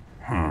us.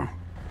 Huh.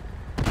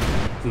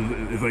 So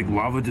is like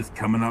lava just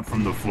coming up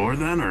from the floor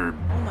then, or?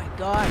 Oh my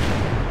god.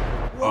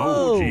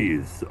 Whoa. Oh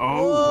jeez.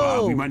 Oh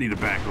wow, we might need to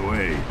back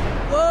away.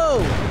 Whoa!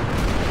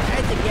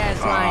 That's a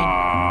gas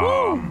line.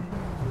 Woo!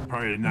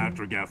 Probably a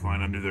natural gas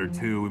line under there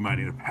too. We might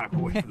need to back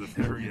away from this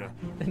area.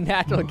 The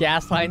natural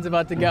gas line's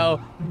about to go.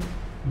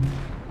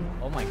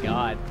 Oh my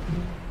god.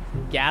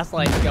 Gas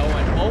line's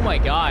going. Oh my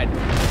god.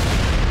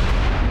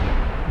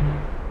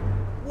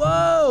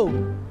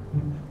 Whoa!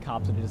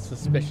 Cops are just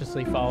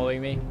suspiciously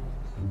following me.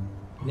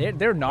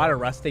 They're not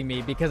arresting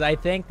me because I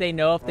think they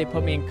know if they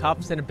put me in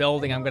cuffs in a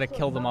building, I'm gonna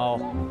kill them all.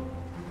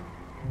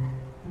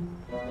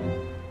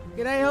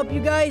 Can I help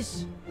you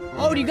guys?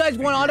 Oh, do you guys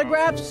want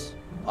autographs?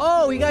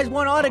 Oh, you guys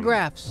want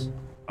autographs?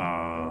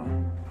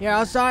 Yeah,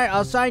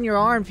 I'll sign your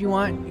arm if you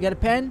want. You got a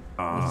pen?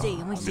 Let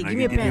me see. Give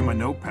me a pen. Give you my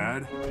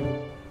notepad.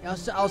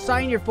 I'll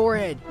sign your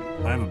forehead.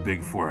 I have a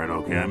big forehead.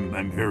 Okay,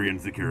 I'm very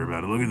insecure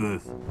about it. Look at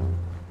this.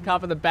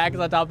 Cop in the back is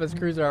on top of his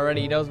cruiser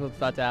already. He knows what's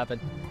about to happen.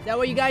 Is that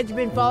what you guys have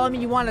been following me?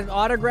 You want an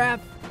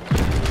autograph?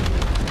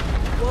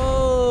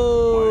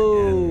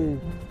 Whoa!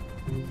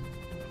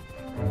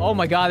 Oh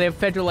my god, they have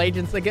federal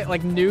agents. They get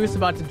like noose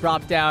about to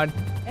drop down.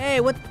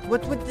 Hey,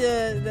 what's with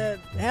the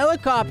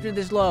helicopter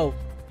this low?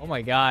 Oh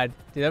my god.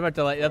 Dude,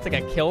 that's like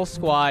a kill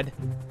squad.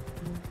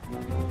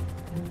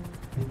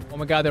 Oh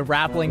my god, they're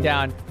rappelling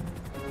down.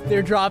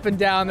 They're dropping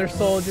down their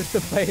soldiers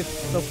to play the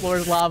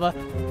floor's lava.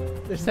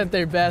 They sent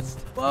their best.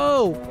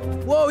 Whoa!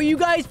 Whoa, are you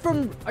guys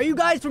from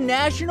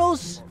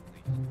Nationals?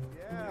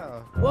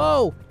 Yeah.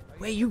 Whoa!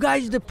 Wait, you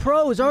guys are the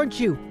pros, aren't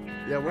you?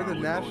 Yeah, we're the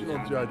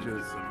national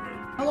judges.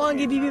 How long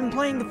have you been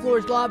playing the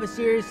floor's lava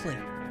seriously?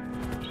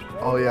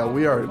 Oh yeah,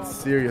 we are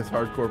serious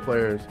hardcore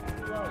players.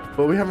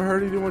 But we haven't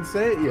heard anyone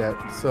say it yet,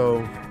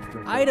 so...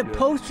 I had a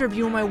poster of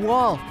you on my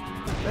wall.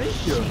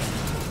 Thank you.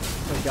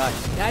 Oh my gosh.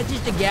 That's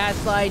just a gas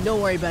slide,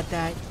 don't worry about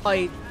that.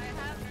 A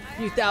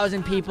few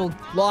thousand people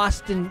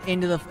lost in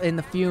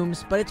the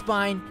fumes, but it's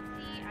fine.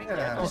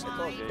 Yeah. Just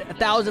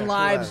 1,000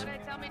 lives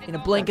in a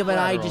blink of an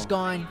eye just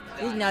gone.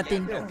 It's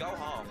nothing.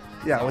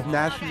 Yeah, with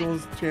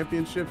nationals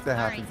championships, that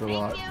happens a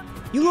lot.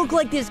 You look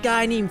like this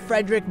guy named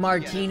Frederick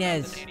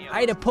Martinez. I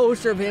had a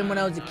poster of him when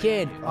I was a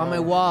kid on my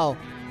wall.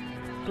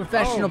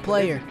 Professional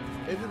player.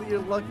 Isn't it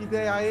your lucky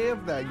day? I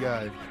am that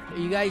guy. Are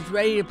you guys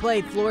ready to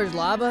play Floor's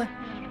Lava?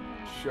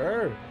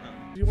 Sure.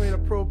 You ain't a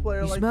pro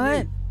player like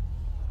me.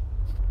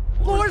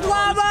 Floor's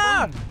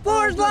Lava!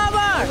 Floor's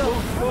Lava!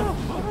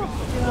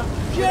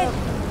 Shit!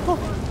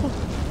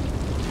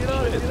 Get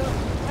up, get up.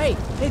 Hey,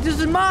 this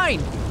is mine!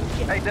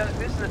 Hey,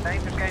 this is a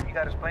dangerous game you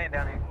got us playing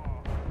down here.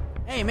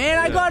 Hey, man,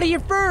 I got here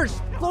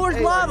first! Floor's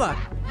lava!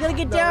 You gotta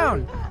get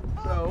down!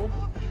 No.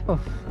 Oh,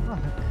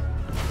 fuck.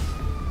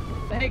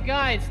 Hey,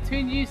 guys,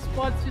 2 new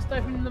spots just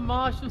opened in the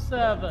Marshall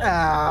server.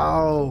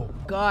 Ow!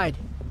 God.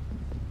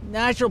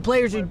 National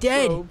players are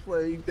dead. Pro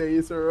playing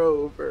days are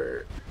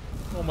over.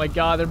 Oh my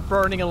god, they're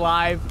burning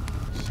alive.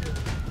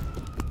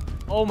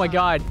 Oh my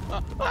god.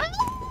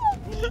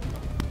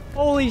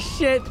 Holy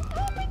shit.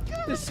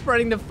 They're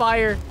spreading the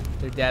fire.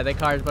 They're dead. That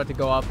car's about to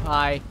go up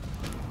high.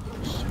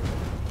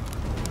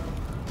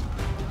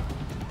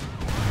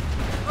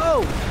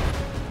 Oh!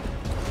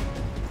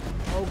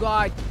 Oh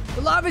god.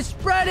 The lava's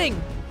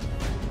spreading!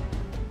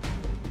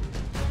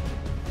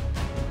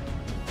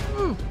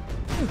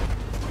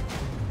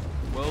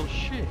 Well,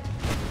 shit.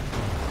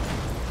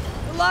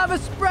 The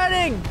lava's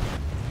spreading!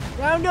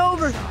 Round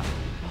over!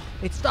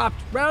 It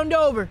stopped. Round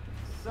over.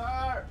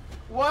 Sir,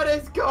 what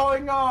is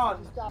going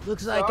on?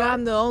 Looks like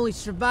I'm the only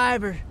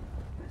survivor.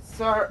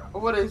 Sir,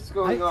 what is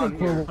going on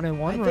here?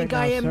 I think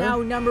I am now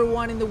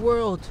 #1 in the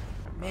world.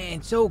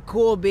 Man, so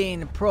cool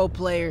being a pro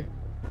player.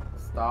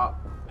 Stop.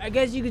 I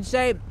guess you could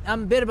say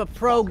I'm a bit of a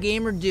pro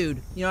gamer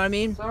dude. You know what I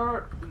mean?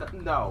 Sir,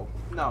 no,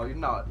 you're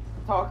not.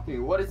 Talk to me.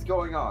 What is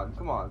going on?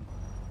 Come on.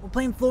 We're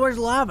playing Floor's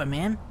Lava,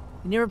 man.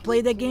 You never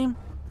played that game?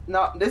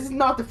 No, this is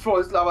not the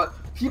Floor's Lava.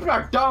 People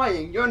are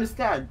dying. You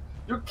understand?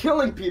 You're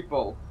killing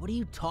people. What are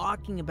you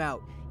talking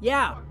about?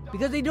 Yeah,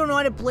 because they don't know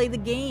how to play the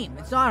game.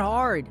 It's not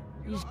hard.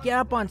 You just get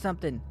up on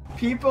something.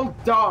 People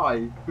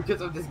die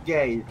because of this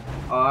game,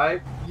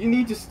 alright? You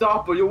need to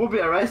stop or you will be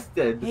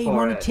arrested. Hey, you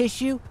want a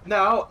tissue?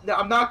 No,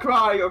 I'm not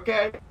crying,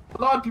 okay?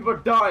 A lot of people are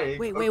dying.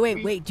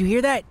 Wait. Do you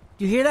hear that?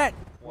 Do you hear that?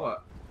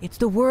 What? It's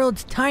the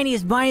world's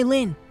tiniest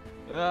violin.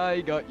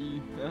 I got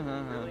you.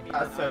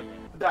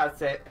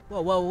 That's it.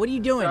 Whoa, what are you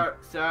doing?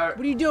 Sir.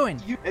 What are you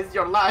doing? It's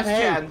your last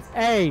chance.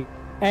 Hey.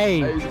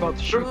 You're killing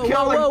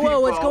people. Whoa,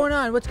 what's going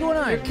on? What's going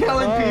on? You're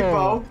killing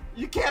people.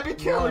 You can't be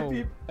killing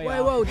people.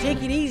 Whoa,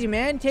 take it easy,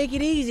 man. Take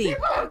it easy.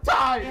 People are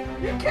dying.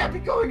 You can't be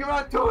going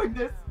around doing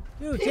this.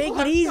 Dude, take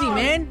it easy,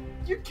 man.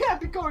 You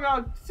can't be going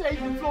around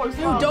saving Floor's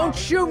Dude, Lava. don't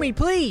shoot me,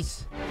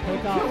 please.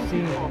 Take off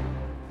scene.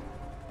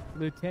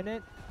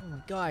 Lieutenant? Oh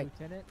my god.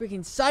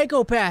 Freaking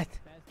psychopath.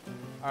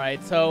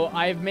 Alright, so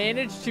I've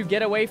managed to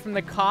get away from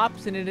the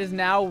cops and it is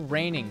now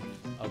raining.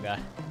 Oh god.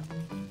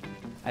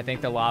 I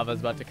think the lava is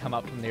about to come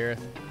up from the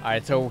earth.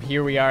 Alright, so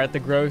here we are at the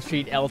Grove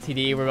Street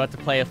LTD. We're about to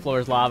play a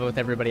Floor's Lava with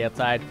everybody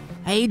outside.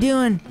 How you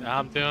doing?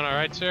 I'm doing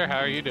alright, sir. How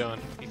are you doing?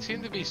 You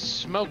seem to be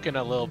smoking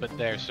a little bit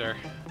there, sir.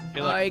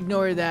 I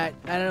ignore that.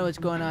 I don't know what's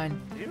going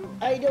on.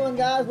 How you doing,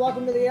 guys?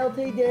 Welcome to the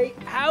LTD.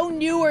 How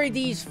new are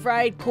these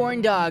fried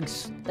corn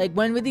dogs? Like,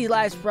 when were these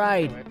last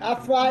fried? I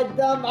fried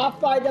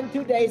them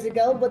 2 days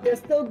ago, but they're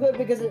still good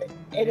because it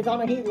is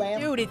on a heat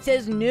lamp. Dude, it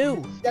says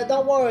new. Yeah,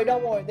 don't worry.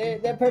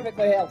 They're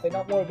perfectly healthy.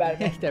 Don't worry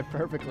about it. They're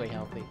perfectly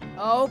healthy.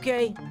 Oh,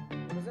 okay.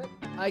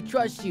 I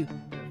trust you.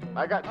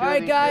 I got All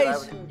right,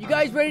 guys. You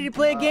guys ready to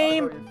play a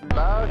game?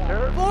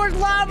 Sure. Floor's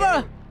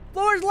Lava!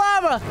 Floor's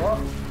Lava!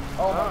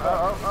 Oh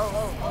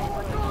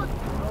my god!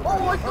 Oh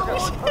my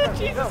god!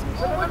 Jesus!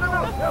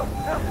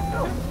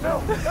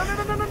 No!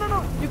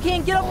 You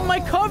can't get up on my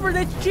cover.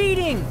 That's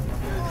cheating.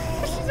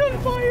 She's on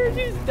fire.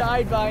 She just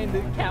died behind the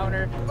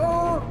counter.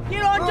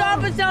 Get on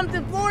top of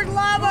something. Floor's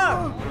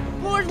Lava!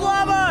 Floor's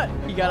Lava!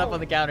 He got up on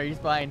the counter. He's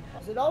fine.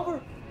 Is it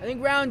over? I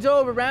think round's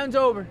over. Round's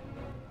over.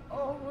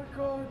 Oh my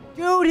god!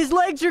 Dude, his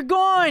legs are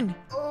gone!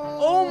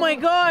 Oh my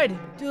god!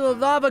 Dude, the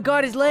lava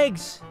got his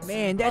legs.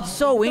 Man, that's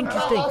so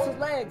interesting. Lost his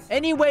legs.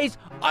 Anyways,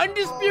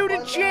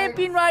 undisputed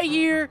champion right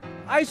here.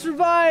 I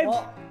survived.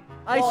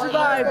 I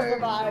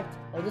survived.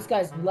 Oh, this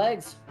guy's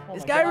legs. Oh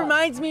This my guy God.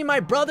 reminds me of my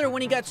brother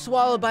when he got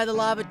swallowed by the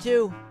lava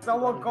too.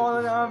 Someone call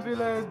an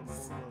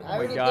ambulance!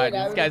 Oh my god,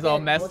 this guy's all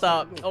messed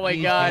up. Oh my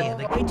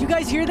god. Wait, do you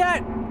guys hear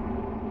that?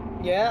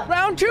 Yeah.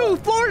 Round 2,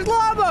 Floor's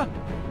Lava!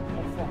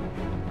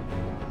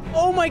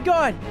 Oh my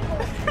god!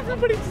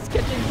 Everybody's just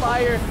catching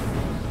fire.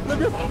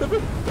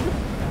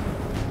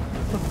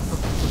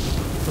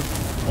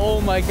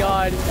 Oh my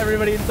god,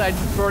 everybody inside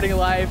is burning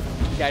alive.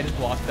 The guy just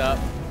walked up.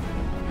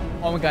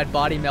 Oh my god,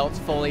 body melts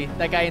fully.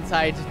 That guy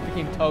inside just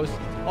became toast.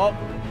 Oh,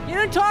 get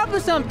on top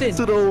of something! It's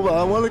over.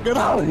 I want to get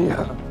out of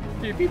here.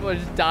 dude, people are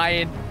just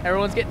dying.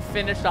 Everyone's getting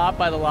finished off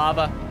by the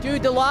lava.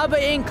 Dude, the lava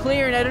ain't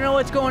clearing. I don't know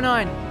what's going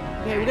on.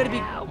 Okay, we gotta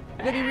be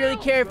really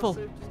careful.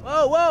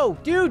 Whoa,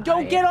 dude,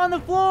 don't get on the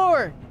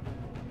floor.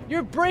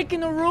 You're breaking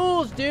the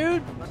rules,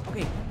 dude.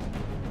 Okay,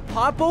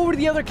 hop over to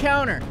the other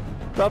counter.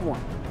 That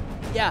one.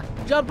 Yeah,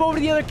 jump over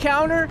to the other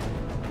counter.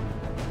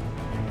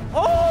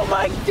 Oh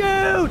my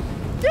dude!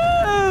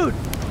 Dude!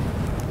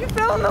 You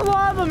fell in the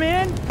lava,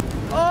 man.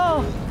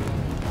 Oh,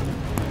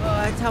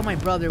 that's how my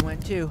brother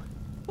went too.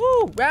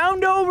 Woo!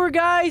 Round over,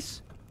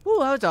 guys. Woo,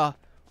 that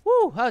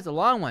was a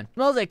long one.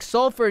 Smells like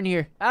sulfur in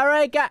here. All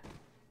right, guys.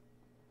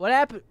 What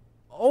happened?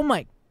 Oh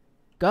my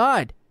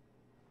god,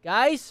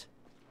 guys.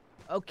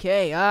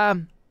 Okay,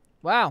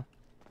 wow.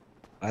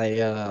 Hey,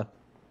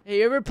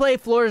 you ever play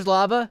Floor's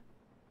Lava?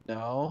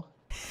 No.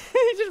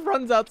 He just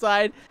runs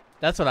outside.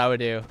 That's what I would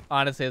do.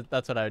 Honestly,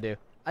 that's what I would do.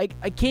 I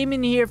came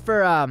in here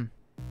for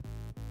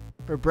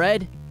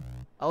bread.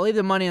 I'll leave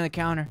the money on the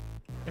counter.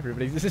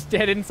 Everybody's just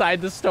dead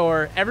inside the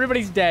store.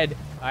 Everybody's dead.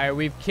 All right,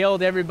 we've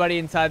killed everybody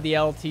inside the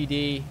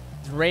LTD.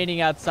 It's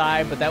raining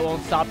outside, but that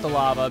won't stop the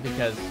lava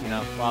because, you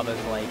know, lava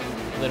is like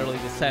literally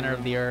the center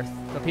of the earth.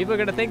 So people are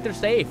gonna think they're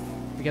safe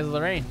because of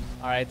the rain.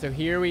 All right, so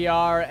here we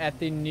are at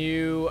the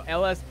new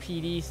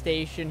LSPD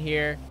station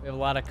here. We have a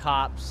lot of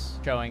cops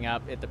showing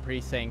up at the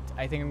precinct.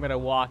 I think I'm gonna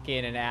walk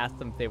in and ask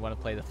them if they want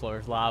to play the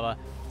Floor's Lava.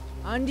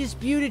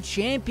 Undisputed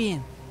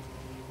champion.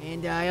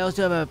 And I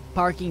also have a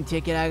parking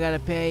ticket I gotta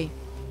pay.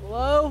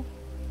 Hello?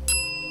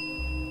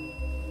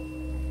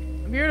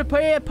 I'm here to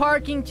pay a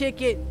parking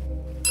ticket.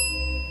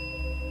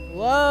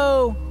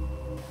 Hello?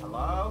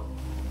 Hello?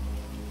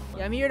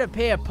 Yeah, I'm here to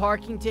pay a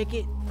parking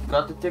ticket.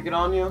 Got the ticket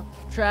on you?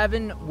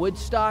 Travin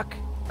Woodstock.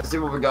 Let's see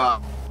what we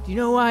got. Do you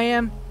know who I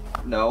am?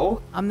 No.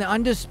 I'm the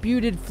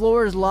undisputed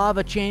Floors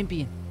Lava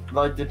champion.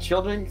 Like the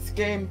children's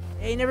game?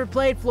 Hey, you never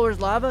played Floors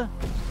Lava?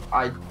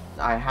 I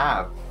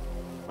have.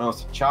 When I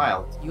was a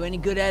child. You any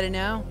good at it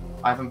now?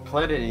 I haven't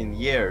played it in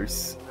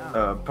years.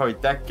 Probably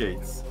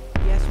decades.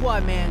 Guess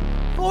what, man?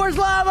 Floors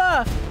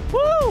Lava!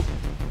 Woo!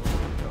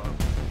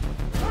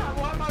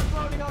 Why am I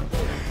floating up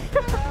there?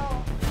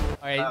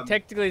 Alright,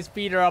 technically his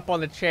feet are up on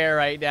the chair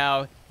right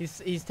now.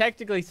 He's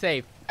technically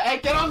safe. Hey,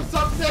 get on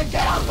something!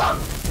 Get on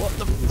something! What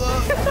the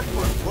fuck?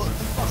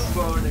 What's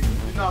burning?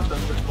 You're not on the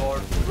floor.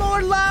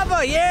 Floors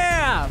Lava,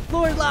 yeah!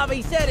 Floors Lava,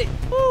 he said it.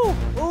 Woo!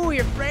 Ooh,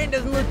 your friend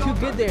doesn't look too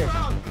good there.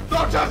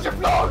 Don't touch the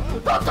floor!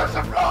 Don't touch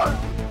the floor!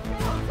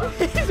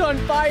 He's on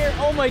fire!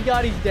 Oh my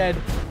god, he's dead.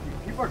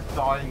 People are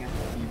dying at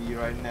the TV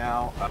right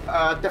now.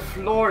 The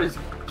floor is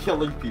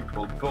killing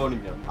people,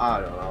 burning them.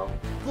 I don't know.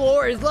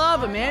 Floor is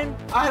lava, man.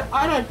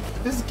 I don't.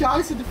 This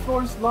guy said the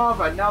floor is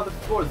lava, and now the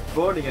floor is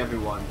burning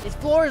everyone. It's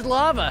Floors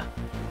Lava.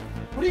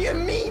 What do you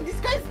mean?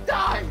 These guys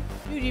died.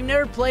 Dude, you've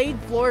never played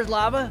Floors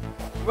Lava?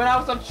 When I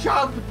was a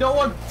child, but no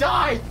one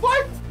died.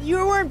 What?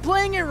 You weren't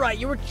playing it right.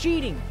 You were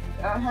cheating.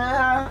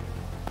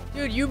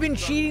 Dude, you've been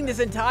cheating this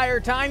entire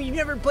time. You've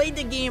never played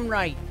the game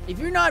right. If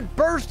you're not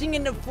bursting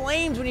into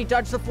flames when you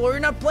touch the floor, you're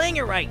not playing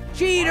it right.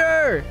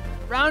 Cheater!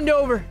 Round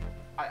over.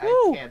 I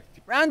can't.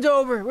 Round's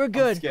over. We're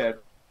good. I'm scared.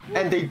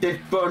 And they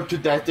did burn to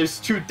death. There's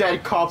 2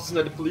 dead cops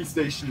at the police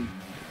station.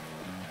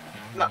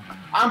 No,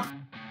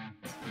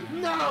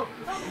 No!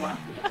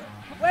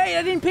 Wait,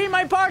 I didn't pay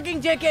my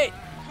parking ticket.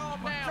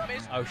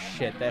 Oh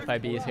shit, the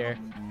FIB is here.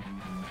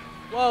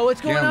 Whoa,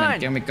 what's going on?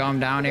 Can we calm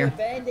down here?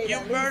 You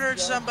murdered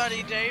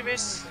somebody,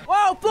 Davis.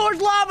 Whoa,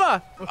 Floors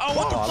Lava! Oh,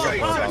 what the fuck?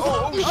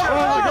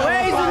 Oh,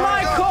 hey, this is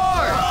my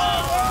car!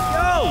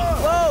 Yo,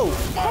 whoa!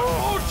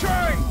 Oh,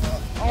 train!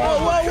 Whoa,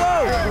 whoa,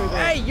 whoa!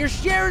 Hey, you're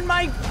sharing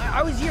my...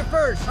 I was here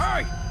first.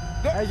 Hey!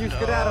 As you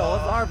skedaddle,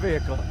 it's our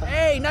vehicle.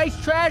 Hey, nice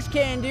trash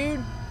can,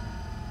 dude.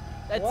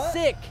 That's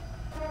sick.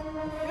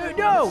 Dude,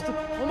 no!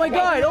 Oh my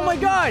god, oh my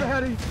god!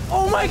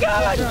 Oh my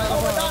god!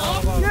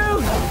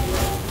 Dude!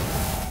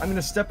 I'm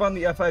gonna step on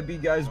the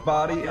FIB guy's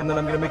body, and then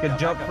I'm gonna make a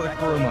jump for the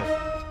Kuruma.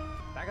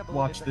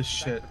 Watch this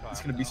shit.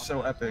 It's gonna be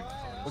so epic.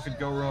 What could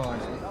go wrong?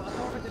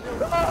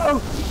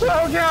 Oh!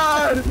 Oh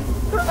god!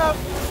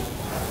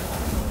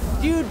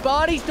 Dude,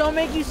 bodies don't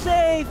make you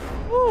safe.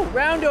 Woo,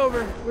 round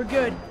over. We're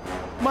good.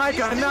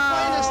 Micah, no!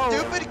 Playing a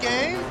stupid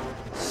game?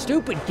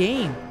 Stupid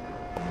game?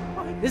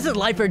 This is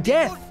life or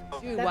death.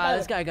 Dude, wow,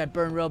 this guy got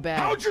burned real bad.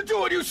 How'd you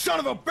do it, you son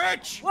of a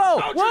bitch? Whoa,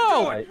 How'd whoa,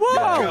 you do it?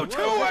 whoa! You killed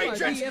 2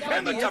 agents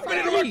and the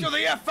deputy director of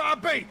the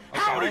FIB.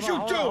 How did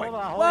you do it?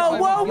 Whoa, whoa,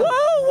 whoa,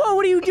 whoa,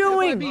 what are you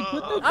doing?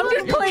 I'm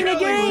just playing a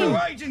game. 2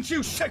 agents,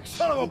 you sick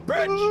son of a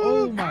bitch.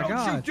 Oh my god.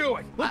 How'd you do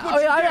it? Look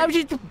what I'm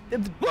you did.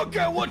 just... Look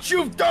at what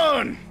you've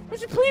done. I'm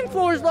just playing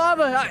Floors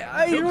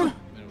Lava.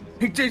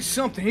 He did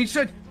something. He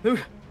said...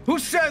 Who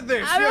said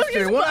this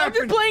yesterday? I'm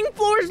just playing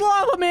Floors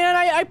Lava, man.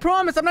 I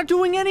promise. I'm not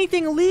doing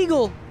anything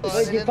illegal.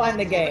 Where'd you find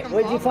the game?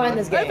 Where'd you find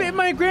this game? I'm in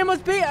my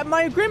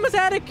grandma's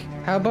attic.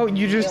 How about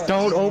you just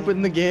don't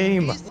open the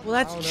game? Well,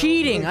 that's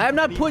cheating. I'm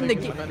not putting the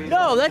game...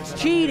 No, that's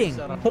cheating.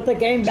 Put the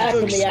game back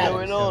in the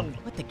attic.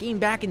 Put the game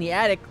back in the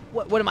attic?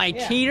 What am I,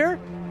 a cheater?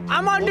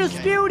 I'm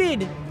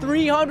undisputed.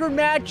 300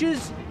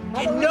 matches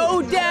and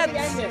no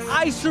deaths.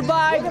 I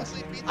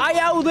survived. I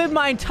outlived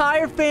my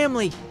entire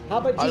family. How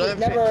about you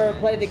never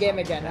play the game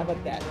again? How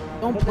about that?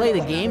 Don't play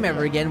the game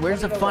ever again.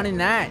 Where's the fun in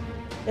that?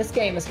 This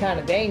game is kind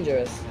of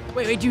dangerous.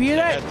 Wait, do you hear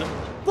that?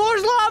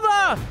 Floors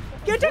Lava!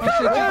 Get to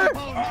cover!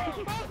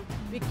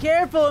 Be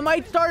careful, it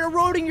might start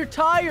eroding your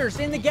tires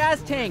in the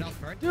gas tank.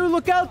 Dude,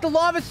 look out, the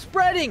lava's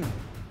spreading.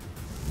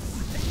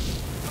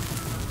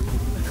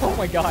 Oh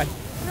my god.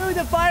 Dude,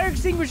 the fire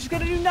extinguisher's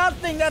gonna do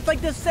nothing. That's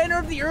like the center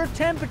of the earth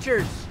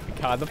temperatures.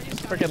 God, the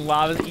freaking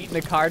lava's eating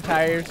the car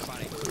tires.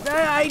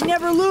 I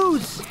never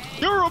lose.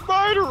 You're a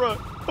murderer.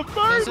 A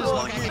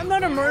murderer. I'm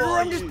not a murderer,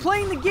 I'm just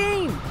playing the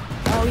game.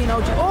 Oh, you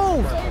know,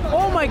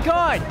 oh my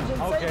god.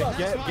 Okay,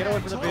 get away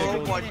from the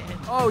vehicle.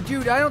 Oh,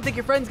 dude, I don't think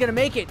your friend's gonna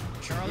make it.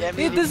 Yeah,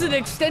 This is an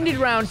extended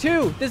round,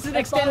 too. This is an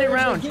extended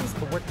round.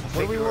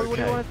 What do you want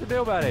us to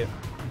do about it?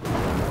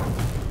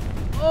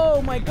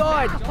 Oh my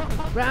god.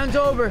 Round's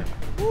over.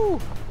 Woo.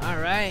 All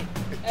right.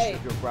 Hey,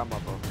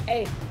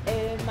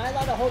 am I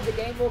allowed to hold the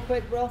game real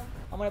quick, bro?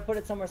 I'm gonna put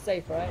it somewhere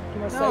safe, all right?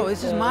 No,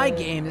 this is my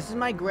game. This is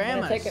my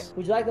grandma's.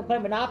 Would you like to play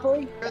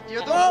Monopoly?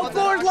 Oh,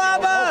 Floors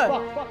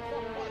Lava!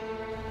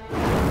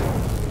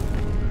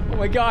 Oh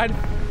my god.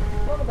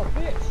 Son of a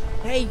bitch.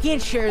 Hey, you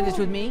can't share this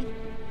with me.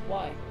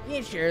 Why? You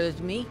can't share this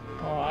with me.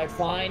 All right,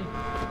 fine.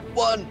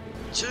 1,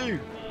 2,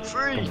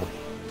 3.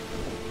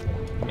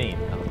 Mean.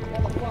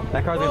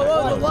 That car's Whoa,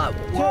 gonna... whoa,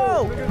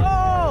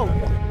 whoa!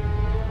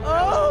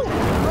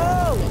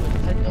 Oh!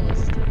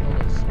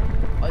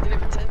 $10. I did it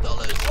for $10.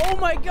 Oh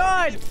my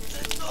god!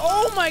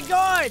 Oh my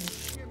god!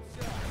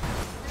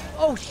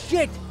 Oh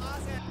shit!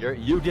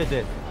 You did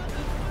it.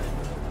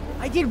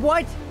 I did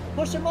what?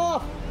 Push him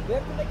off. We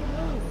have to make him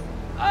lose.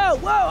 Oh,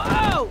 whoa,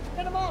 oh!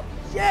 Get him up.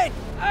 Shit!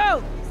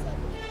 Oh!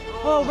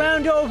 Oh,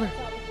 round over.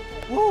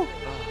 Woo!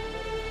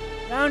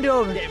 Round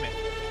over. Damn it.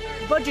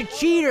 A bunch of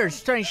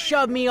cheaters trying to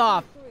shove me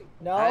off.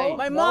 No. Hey.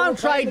 My no, mom we're playing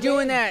tried the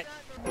doing game. that.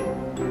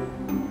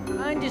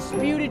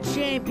 Undisputed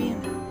champion.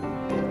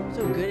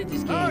 So good at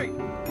this game.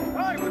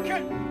 Hey, we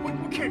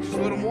can't just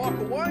let him walk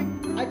away.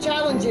 I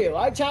challenge you.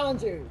 I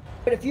challenge you.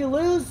 But if you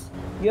lose,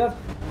 you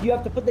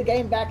have to put the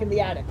game back in the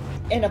attic.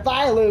 And if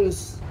I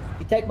lose,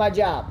 you take my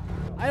job.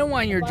 I don't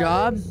want your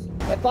job.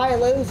 If I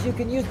lose, you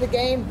can use the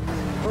game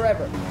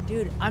forever.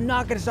 Dude, I'm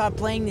not gonna stop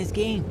playing this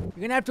game.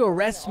 You're gonna have to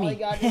arrest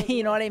me.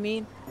 You know what I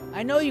mean?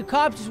 I know you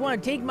cops just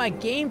want to take my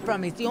game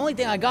from me. It's the only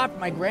thing I got from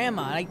my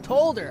grandma. And I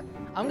told her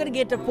I'm gonna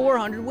get to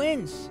 400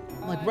 wins.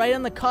 I'm like right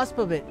on the cusp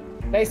of it.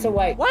 Face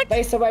away. What?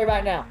 Face away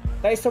right now.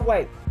 Face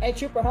away. Hey,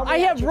 Trooper, help me I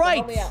out. have Trooper,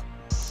 help me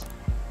rights.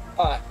 out.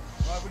 All right.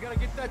 We gotta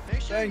get that.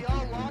 Thank you.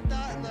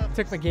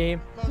 Took my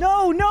game.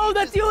 No,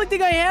 that's the only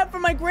thing I have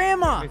from my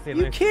grandma.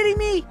 You kidding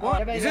me?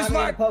 What? Is this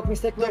like poke me,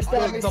 stick me,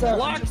 stab me, the son.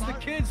 blocks the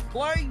kids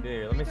play?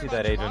 Yeah, let me see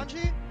that, agent.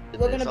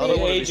 We're gonna Hey,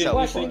 be agent,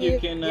 we think you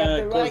can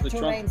have the close right the to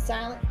trunk. remain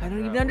silent. I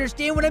don't even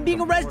understand what I'm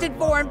being arrested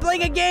for. I'm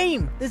playing a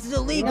game. This is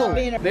illegal.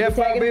 The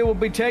FIB will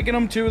be taking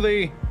them to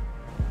the.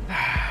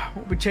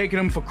 We'll be taking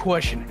them for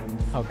questioning.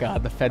 Oh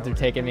god, the feds are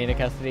taking me into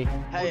custody.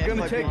 We're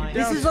gonna take you down.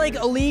 This is like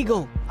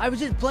illegal. I was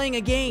just playing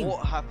a game.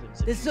 What happens?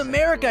 This is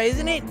America,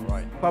 isn't it?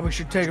 Probably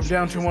should take them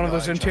down to one of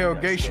those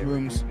interrogation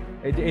rooms.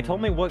 It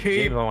told me what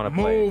Keep game I want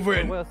to play.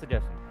 moving. What else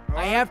suggestion?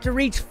 I have to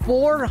reach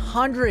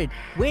 400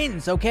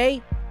 wins,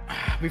 okay?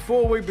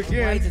 Before we begin,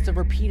 Guys, it's a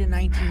repeat of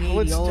 1980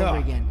 let's all over talk.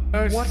 again.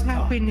 What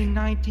happened in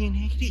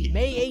 1980?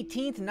 May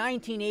 18th,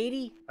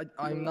 1980?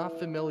 I'm not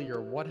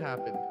familiar. What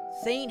happened?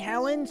 St.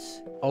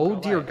 Helens? Oh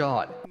dear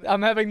God.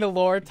 I'm having the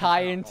lore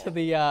tie into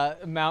the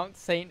Mount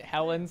St.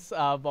 Helens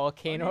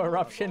volcano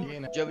eruption. Do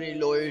you have any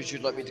lawyers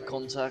you'd like me to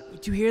contact?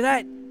 Did you hear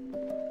that?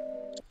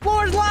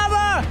 Floor's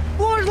lava!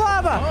 Floor's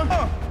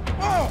lava!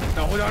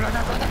 No, you son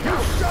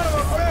of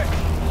a bitch!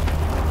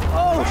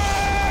 Oh!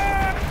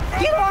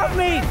 Get off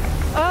me!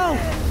 Oh!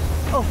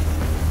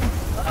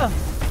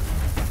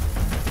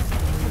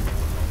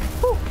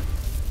 Whew.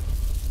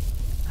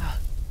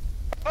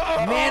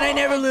 Man, I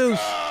never lose.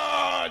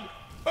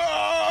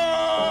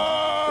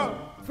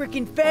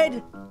 Freaking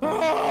Fed.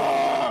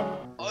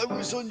 I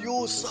was on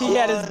your side. He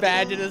had his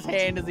badge in his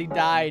hand as he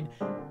died.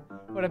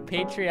 What a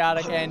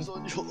patriotic end. I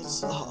was on your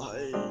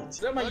side. Is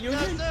that my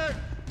union?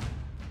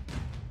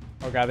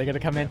 Oh god, they're gonna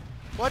come in.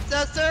 What's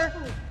that, sir?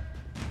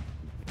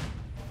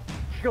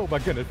 Oh my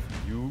goodness,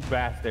 you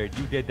bastard,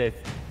 you did this.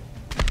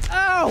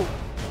 Ow!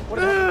 What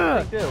did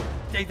I do?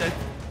 Jesus.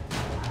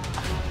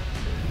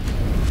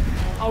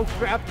 Oh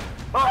crap.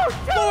 Oh,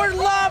 Lord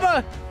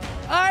lava!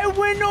 I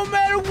win no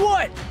matter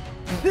what!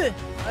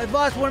 I've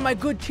lost one of my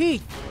good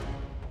teeth.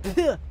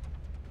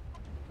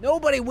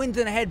 Nobody wins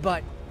in a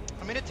headbutt.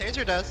 I mean, a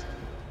taser does.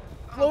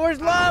 Floor's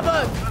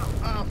lava!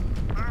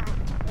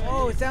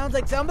 Oh, it sounds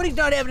like somebody's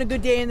not having a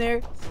good day in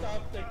there.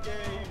 Stop the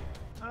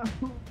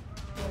game.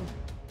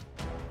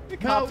 The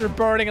cops are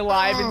burning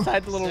alive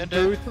inside the little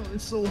booth.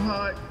 It's so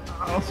hot.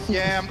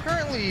 Yeah, I'm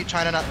currently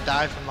trying to not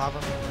die from lava.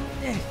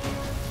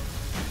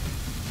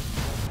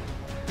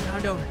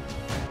 Round over.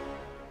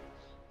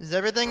 Is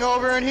everything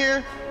over in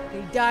here?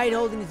 He died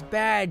holding his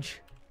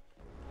badge.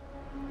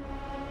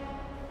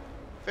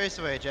 Face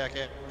away,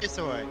 jacket. Face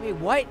away. Wait,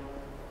 what?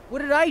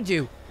 What did I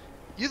do?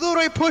 You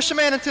literally pushed a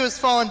man into his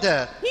fallen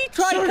death. He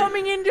tried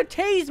coming in to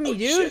tase me,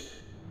 dude.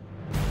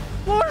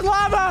 Floor's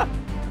lava!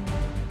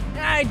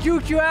 Ah, I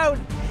juked you out.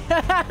 Okay,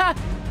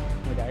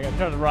 I gotta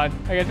try to run.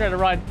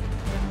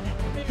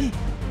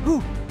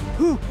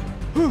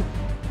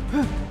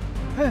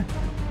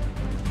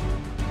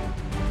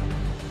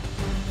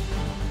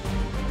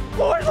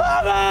 Floor's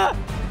lava!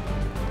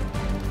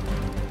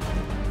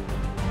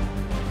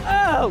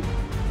 Oh!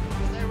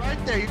 Stay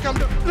right there. You come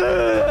to.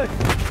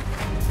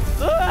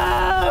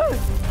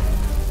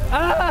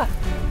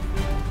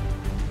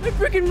 My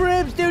freaking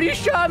ribs, dude! You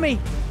shot me!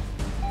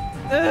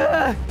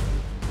 Oh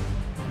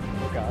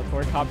god,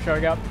 more cops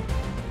showing up.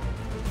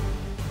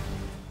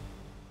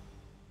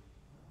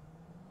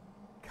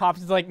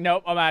 Cops is like,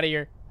 nope, I'm out of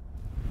here.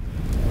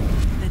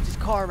 That's his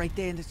car right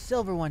there, the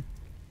silver one.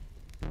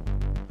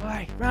 All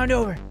right, round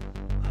over.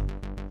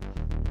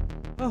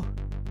 Oh,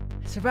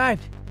 I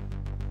survived.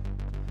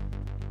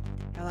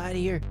 Hell out of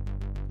here.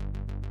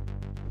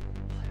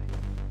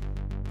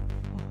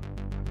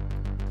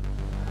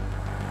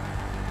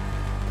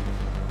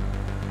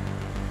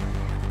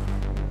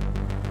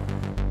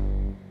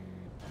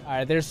 All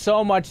right, there's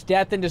so much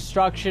death and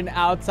destruction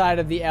outside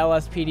of the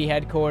LSPD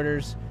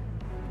headquarters.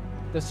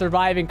 The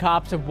surviving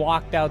cops have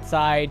walked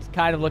outside,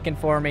 kind of looking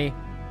for me.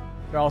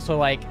 They're also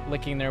like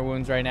licking their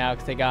wounds right now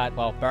because they got,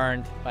 well,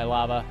 burned by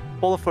lava.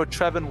 Bullet for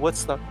Trevin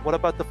Woodstock. What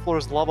about the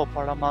floor's lava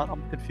part?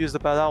 I'm confused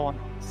about that one.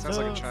 Sounds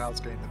like a child's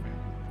game to me.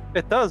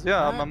 It does,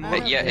 yeah.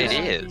 Yeah, it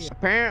is.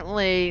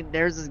 Apparently,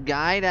 there's this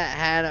guy that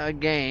had a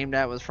game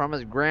that was from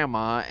his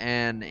grandma,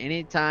 and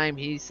anytime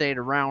he say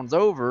the round's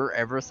over,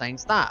 everything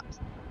stops.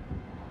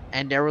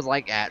 And there was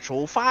like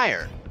actual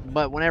fire.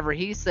 But whenever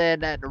he said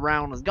that the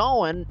round was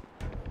going,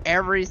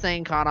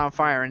 everything caught on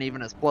fire and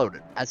even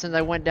exploded. As soon as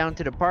I went down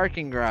to the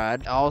parking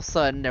garage, all of a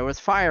sudden there was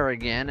fire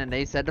again, and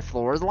they said the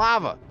floor is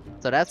lava.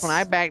 So that's when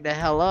I backed the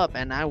hell up,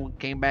 and I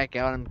came back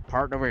out and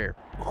parked over here.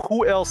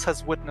 Who else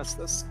has witnessed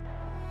this?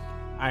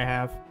 I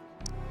have.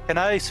 Can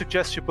I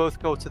suggest you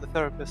both go to the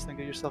therapist and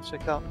get yourself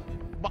checked out?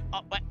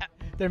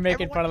 They're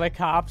making fun of the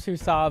cops who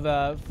saw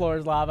the floor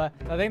is lava.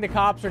 I think the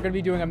cops are going to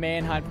be doing a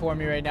manhunt for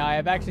me right now.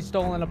 I've actually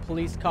stolen a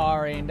police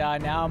car, and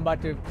now I'm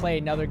about to play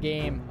another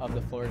game of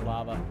the floor is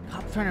lava.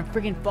 Cops trying to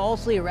freaking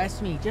falsely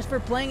arrest me just for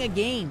playing a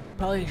game.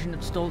 Probably shouldn't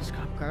have stolen this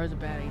cop car. It was a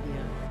bad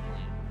idea.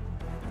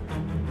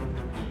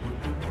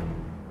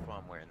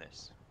 I'm wearing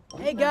this.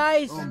 Hey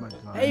guys! Oh my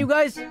God. Hey you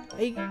guys!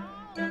 Hey,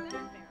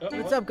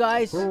 what's up,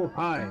 guys? Oh,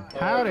 hi.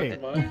 Howdy.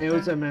 Hey,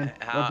 what's up, man?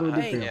 How, What can we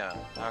do for you? yeah,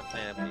 how can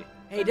I help you?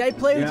 Hey, did I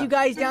play with Yeah. you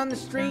guys down the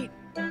street?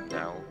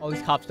 No. All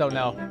these cops don't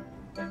know.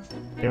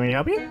 Can we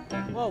help you?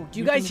 Whoa! Do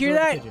you guys hear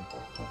that?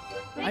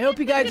 I hope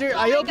you guys are.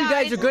 I hope you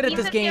guys are good at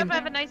this game.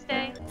 Have a nice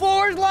day.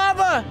 Floor's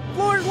lava!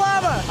 Floor's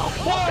lava!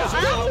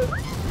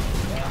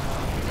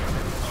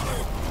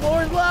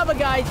 Floor's lava,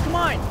 guys! Come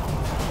on!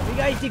 You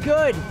guys did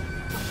good.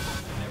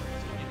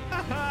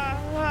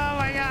 Oh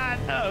my god!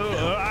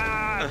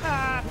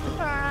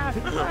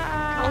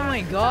 Oh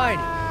my god!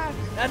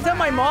 That's how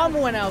my mom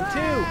went out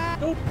too.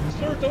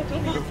 Sir, don't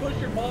tell me you pushed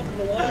your mom in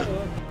the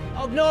lava.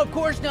 Oh no, of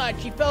course not.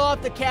 She fell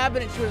off the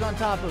cabinet she was on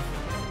top of.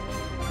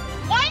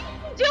 Why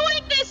are you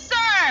doing this,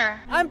 sir?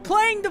 I'm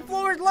playing the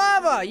floor's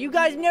lava. You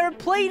guys never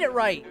played it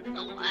right.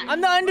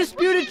 I'm the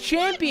undisputed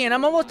champion.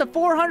 I'm almost to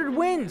 400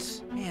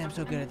 wins. Man, I'm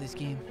so good at this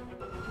game.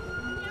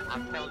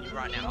 I'm telling you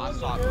right now, I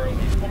saw it, bro.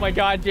 Oh my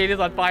god, Jade is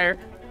on fire.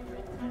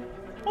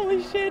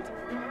 Holy shit.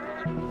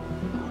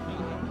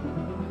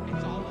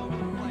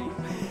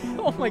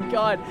 Oh my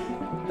god.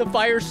 The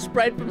fire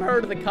spread from her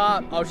to the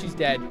cop. Oh, she's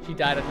dead. She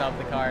died on top of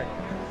the car.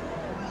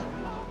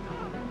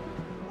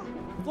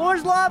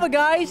 Floor's lava,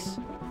 guys.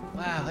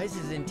 Wow, this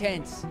is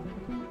intense.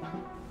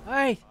 All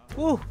right.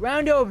 Woo,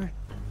 round over.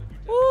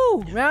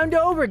 Woo, round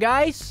over,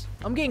 guys.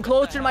 I'm getting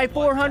closer to my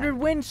 400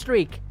 win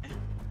streak.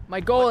 My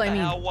goal, What I the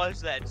mean. hell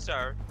was that,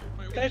 sir?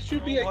 That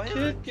should be a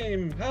kid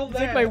game. How It's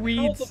like my How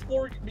weeds. the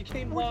floor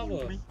became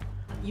lava?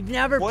 You've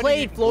never What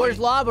played do you- Floor's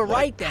what- Lava, what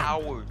right then?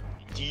 power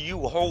do you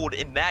hold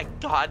in that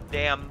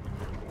goddamn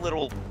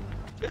little...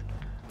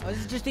 Oh, this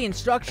is just the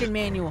instruction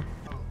manual.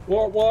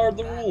 What are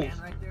the rules?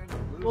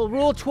 Well,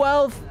 Rule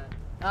 12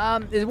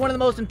 is one of the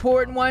most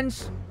important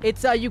ones.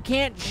 It's you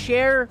can't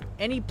share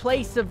any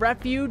place of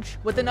refuge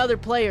with another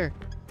player.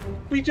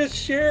 We just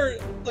share,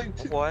 like,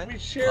 what? We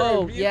share.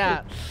 Oh, a vehicle.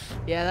 yeah.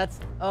 Yeah, that's.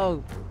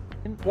 Oh.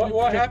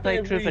 What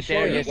happened if we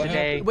shared?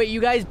 yesterday. Wait, you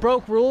guys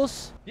broke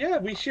rules? Yeah,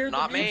 we shared.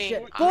 Not the me.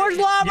 vehicle. Floor's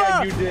lava!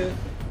 Yeah, you did.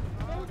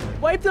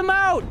 Wipe them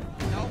out!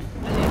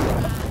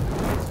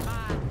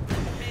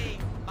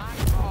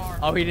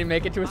 Oh, he didn't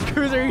make it to his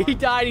cruiser. He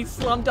died. He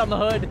slumped on the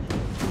hood.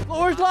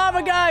 Floor's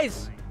lava,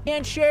 guys!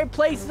 Can't share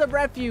places of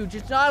refuge.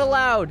 It's not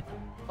allowed.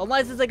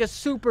 Unless it's like a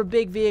super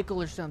big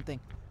vehicle or something.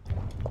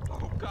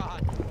 Oh,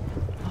 God.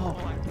 Oh,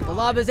 the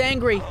lava's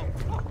angry.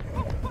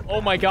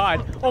 Oh my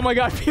god. Oh my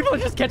god. People are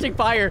just catching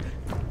fire.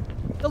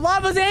 The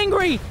lava's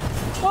angry!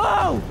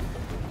 Whoa!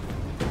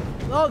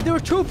 Oh, there were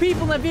 2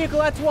 people in that vehicle,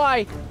 that's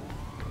why.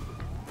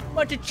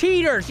 Bunch of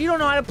cheaters. You don't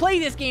know how to play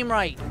this game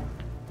right.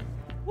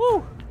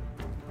 Woo!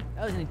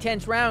 That was an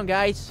intense round,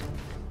 guys.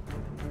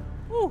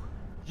 Woo!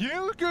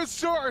 You, good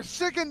sir, are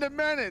sick and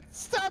demented.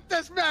 Stop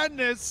this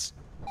madness.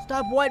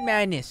 Stop what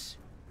madness?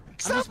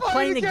 Stop I'm just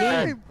playing the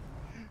game.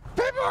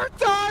 People are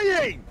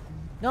dying.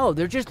 No,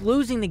 they're just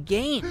losing the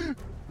game.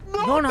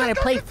 You don't know how to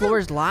play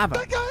Floor's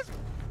Lava.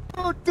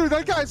 Oh, dude,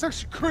 that guy's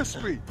actually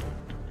crispy.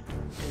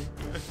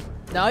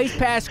 No, he's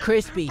past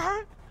crispy.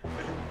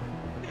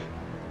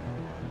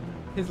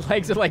 His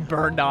legs are like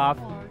burned off.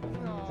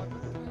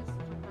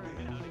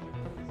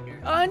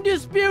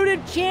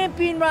 Undisputed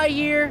champion right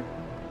here.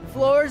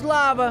 Floor's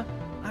Lava.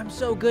 I'm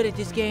so good at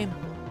this game.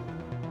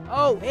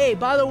 Oh, hey,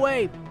 by the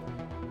way.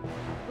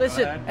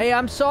 Listen, hey,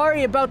 I'm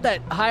sorry about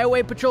that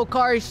highway patrol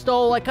car he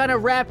stole. I kind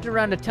of wrapped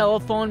around a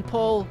telephone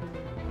pole.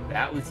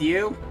 That was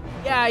you?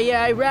 Yeah,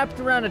 I wrapped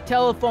around a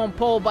telephone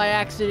pole by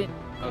accident.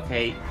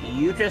 Okay,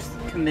 you just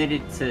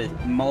committed to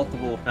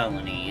multiple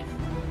felonies.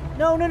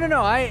 No.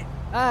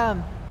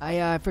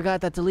 I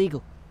forgot that's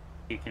illegal.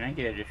 Can I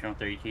get additional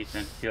 32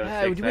 cents? Do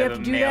 206? we I have have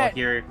to a do mail that?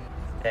 here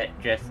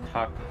that just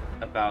talked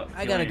about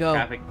I gotta stealing a go.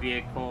 traffic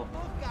vehicle.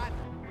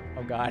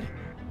 Oh god.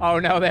 Oh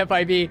no, that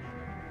might be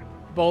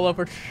Bolo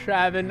for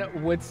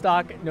Traven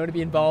Woodstock, known to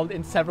be involved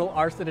in several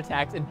arson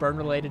attacks and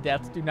burn-related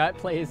deaths. Do not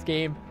play his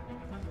game.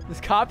 This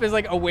cop is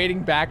like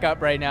awaiting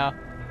backup right now.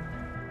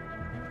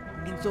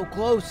 I'm getting so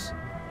close.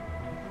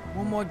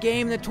 One more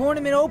game, the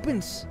tournament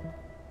opens.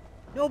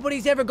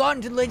 Nobody's ever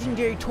gotten to the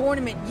legendary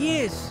tournament in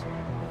years.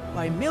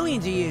 By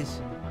millions of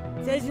years.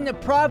 It says in the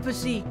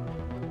prophecy,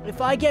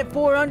 if I get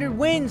 400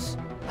 wins,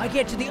 I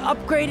get to the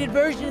upgraded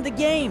version of the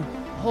game.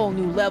 A whole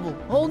new level,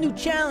 a whole new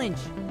challenge.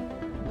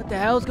 What the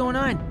hell's going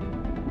on?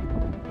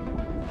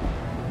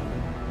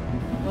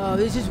 Wow,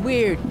 this is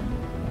weird.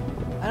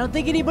 I don't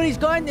think anybody's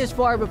gotten this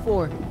far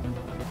before.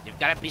 You've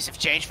got a piece of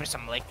change for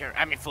some liquor.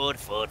 I mean, food.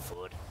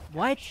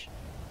 What?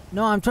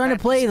 No, I'm trying to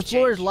play The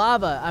Floor is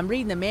Lava. I'm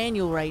reading the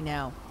manual right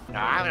now. No,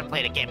 I haven't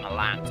played a game in a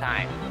long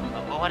time.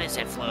 What is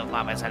it, Floor of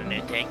Lava? Is that a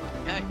new thing?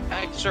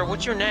 Hey, sir,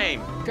 what's your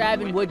name?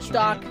 Travin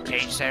Woodstock.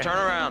 Change, sir. Turn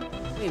around.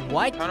 Wait,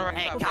 what? Turn around.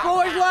 Hey,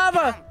 Floor is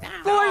Lava!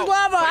 Floor is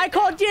Lava! I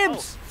called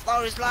dibs!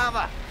 Floor is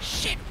Lava!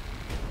 Shit!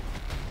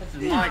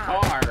 This is my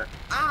car.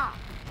 Ah!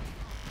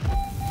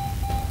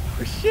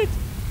 Oh, shit!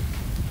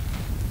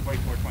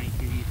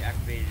 4422, he's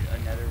activated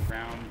another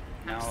round.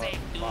 Now safe,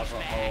 lava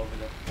douchebag. all over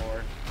the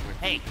floor.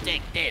 Hey,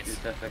 take this.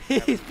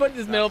 He's putting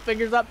his middle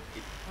fingers up.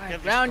 All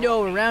right, round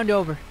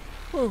over.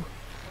 Whew.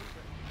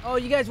 Oh,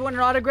 you guys want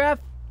an autograph?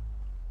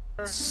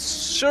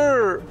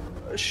 Sure.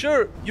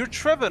 You're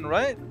Trevin,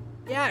 right?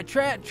 Yeah,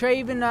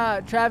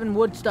 Travin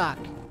Woodstock.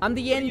 I'm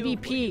the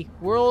MVP,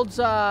 world's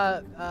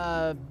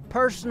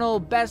personal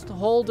best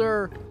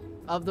holder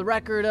of the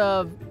record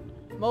of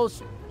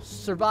most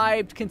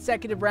survived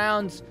consecutive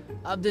rounds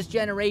of this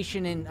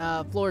generation in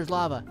Floor is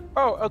Lava.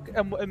 Oh, okay.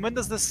 And when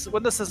does this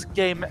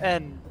game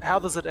end? How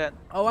does it end?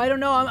 Oh, I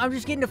don't know. I'm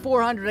just getting to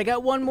 400. I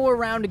got one more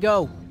round to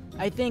go.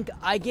 I think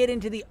I get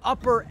into the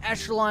upper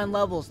echelon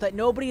levels that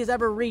nobody has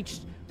ever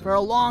reached for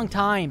a long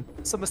time.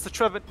 So, Mr.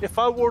 Trevin, if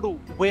I were to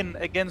win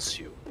against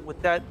you, would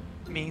that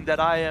mean that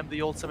I am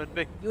the ultimate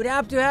victor? You would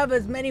have to have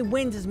as many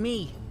wins as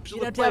me.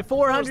 You'd have to have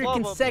 400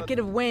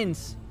 consecutive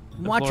wins.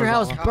 Watch your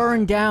house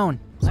burn down.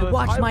 So I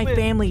watched my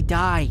family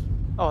die.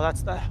 Oh,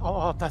 that's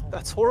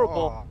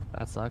horrible.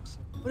 That sucks.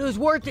 But it was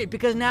worth it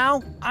because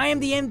now I am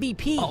the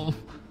MVP.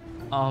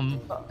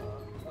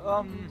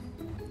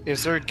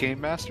 Is there a game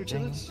master to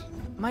this?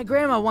 My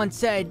grandma once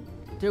said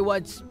there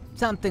was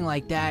something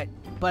like that,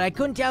 but I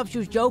couldn't tell if she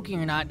was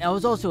joking or not. I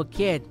was also a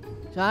kid,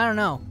 so I don't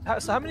know.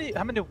 So how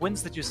many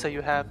wins did you say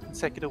you have,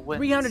 consecutive wins?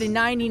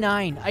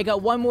 399. I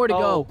got one more to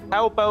go.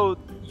 How about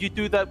you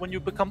do that when you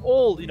become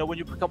old? You know, when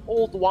you become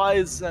old,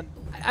 wise, and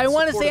I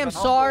want to say I'm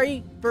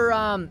sorry for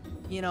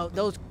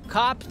those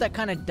cops that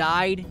kind of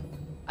died.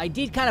 I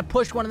did kind of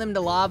push one of them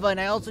to lava, and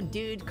I also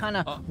did kind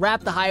of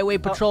wrap the highway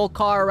patrol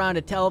car around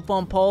a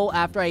telephone pole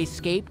after I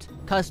escaped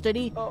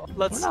custody.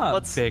 Let's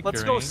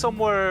go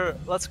somewhere.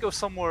 Let's go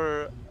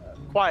somewhere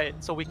quiet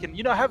so we can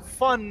have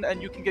fun,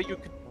 and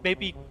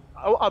maybe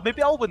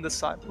I'll win this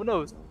time. Who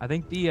knows? I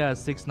think the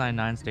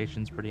 699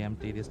 station's pretty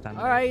empty this time.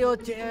 All right,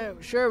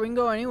 sure, we can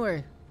go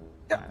anywhere.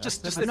 Yeah,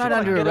 just I'm not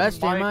under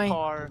arrest, am I?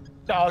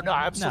 No,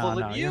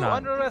 absolutely. No, you you're not.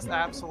 under arrest?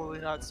 Absolutely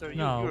not, sir.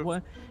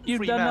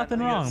 You've done nothing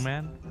wrong,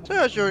 man. So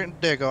how's your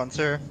day going,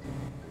 sir?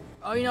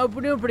 Oh,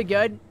 we're doing pretty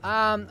good.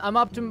 I'm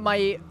up to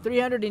my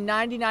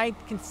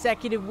 399th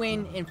consecutive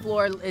win in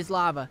Floor is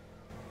Lava.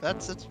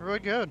 That's really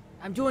good.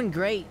 I'm doing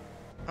great.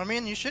 I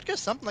mean, you should get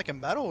something like a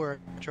medal or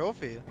a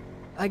trophy.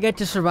 I get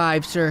to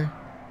survive, sir.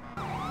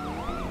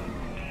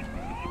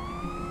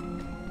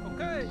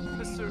 Okay,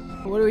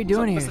 Mr. What are we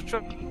doing here?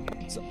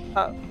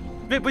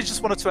 We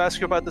just wanted to ask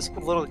you about this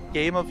little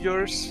game of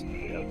yours.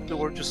 We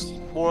were just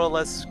more or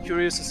less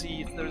curious to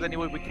see if there's any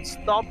way we can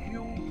stop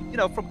you,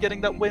 from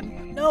getting that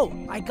win. No,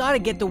 I gotta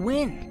get the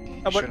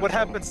win. And what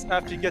happens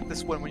after you get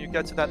this win, when you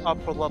get to that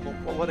upper level?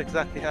 What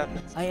exactly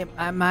happens?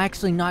 I'm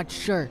actually not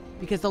sure,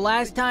 because the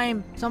last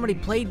time somebody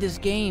played this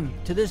game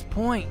to this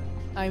point,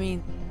 I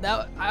mean,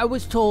 I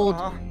was told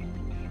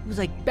it was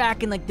like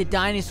back in like the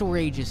dinosaur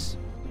ages.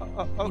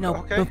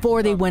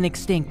 Before they went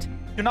extinct.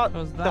 You're not.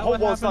 The whole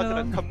world's not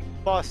gonna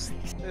combust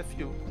if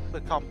you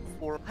become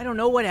 4. I don't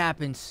know what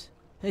happens.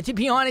 To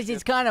be honest,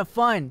 it's kind of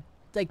fun.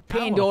 It's like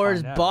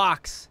Pandora's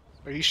box.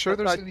 Are you sure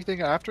there's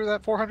anything after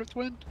that 400th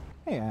win?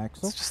 Hey,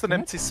 Axel. It's just an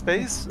empty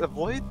space, a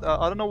void.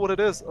 I don't know what it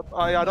is.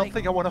 I don't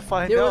think I want to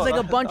find out. There was like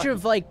a bunch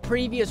of like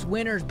previous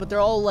winners, but they're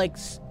all like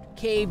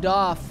caved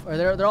off, or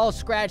they're all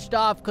scratched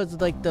off because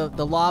of like the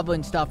lava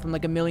and stuff from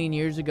like a million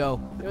years ago.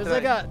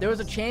 There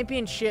was a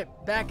championship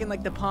back in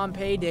like the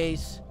Pompeii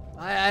days.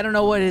 I don't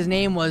know what his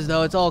name was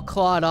though. It's all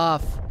clawed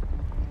off.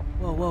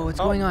 Whoa, what's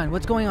going on?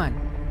 What's going on?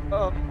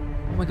 Oh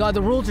my God,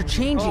 the rules are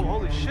changing. Oh,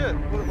 holy shit.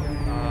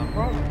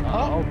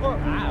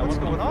 What's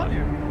going on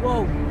here?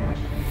 Whoa.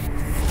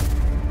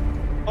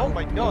 Oh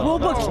my God.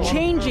 The rulebook's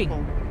changing.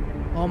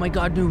 Oh my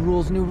God, new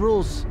rules. What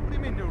do you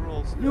mean new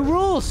rules? New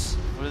rules.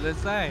 What does it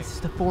say? This is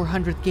the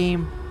 400th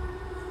game.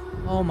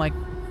 Oh my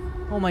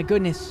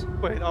goodness.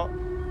 Wait, are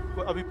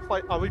we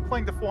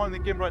playing the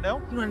 400th game right now?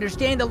 You don't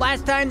understand. The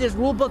last time this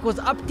rulebook was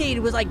updated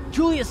was like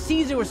Julius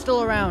Caesar was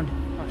still around.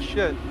 Oh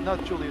shit,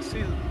 not Julius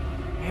Caesar.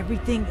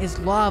 Everything is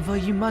lava.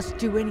 You must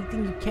do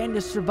anything you can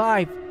to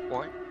survive.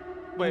 What?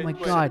 Oh my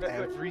God.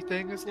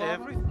 Everything is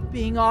lava?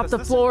 Being off the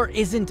floor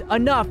isn't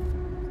enough.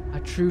 A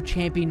true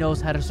champion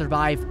knows how to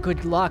survive.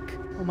 Good luck.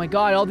 Oh my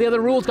God, all the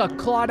other rules got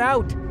clawed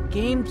out.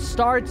 Game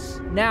starts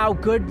now.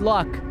 Good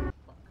luck.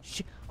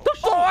 The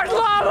floor is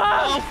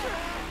lava!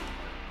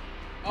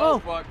 Oh,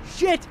 fuck.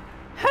 Shit!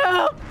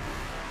 Help!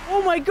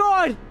 Oh my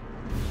god!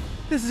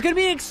 This is gonna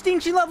be an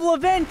extinction level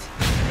event!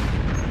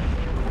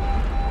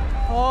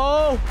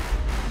 Oh!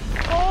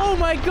 Oh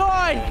my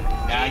god!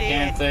 I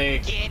can't say.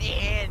 Get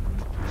in!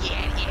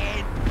 Get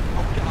in!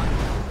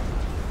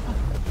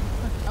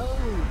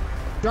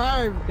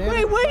 Drive, damn Wait,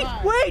 it, wait,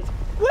 drive. wait!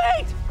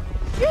 Wait!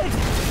 Shit!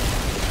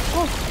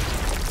 Oh!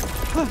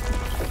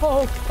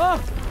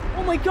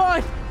 Oh my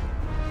god!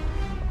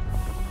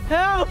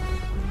 Help!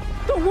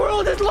 The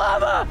world is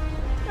lava!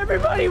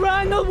 Everybody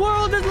run! The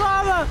world is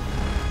lava!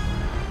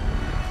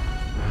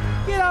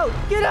 Get out!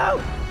 Get out!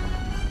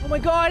 Oh my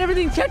god,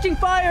 everything's catching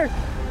fire!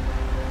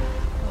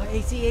 Oh,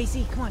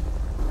 AC, come on.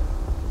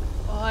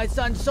 Oh, the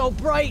sun's so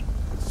bright!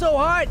 So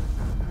hot!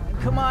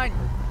 Come on!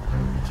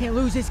 I can't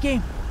lose this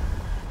game.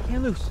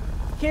 Can't lose.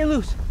 Can't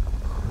lose.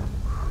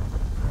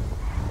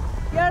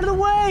 Get out of the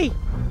way!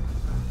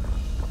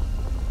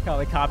 Oh,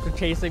 the cops are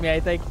chasing me, I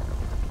think.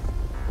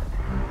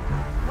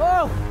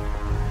 Oh!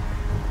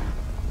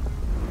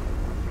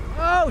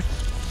 Oh,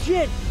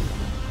 shit!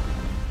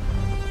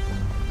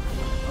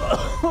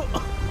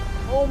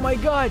 Oh my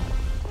god!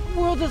 The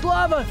world is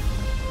lava!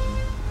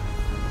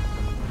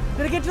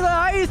 Gotta get to the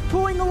highest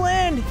point in the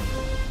land!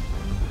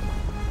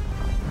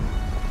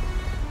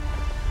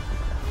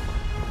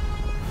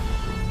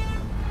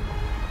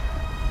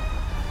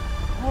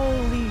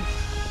 Holy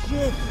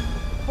shit!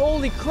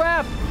 Holy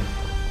crap!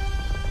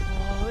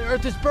 Oh, the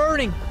earth is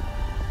burning!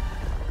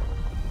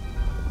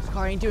 This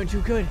car ain't doing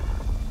too good.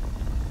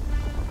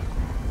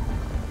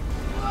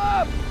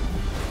 Ah!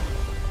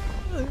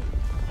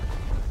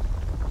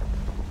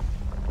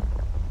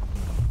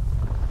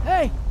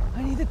 Hey!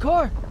 I need the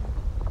car!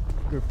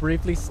 We're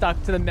briefly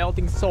stuck to the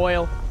melting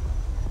soil.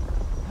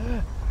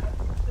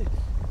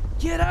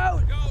 Get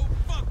out!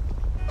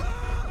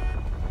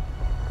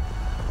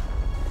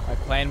 My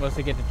plan was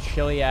to get to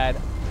Chiliad.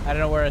 I don't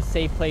know where a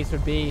safe place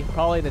would be.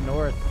 Probably the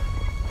north.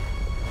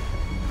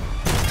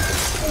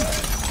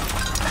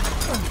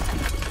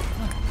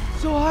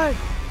 So high!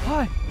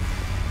 High!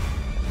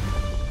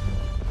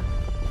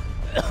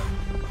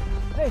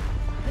 Hey!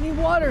 I need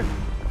water!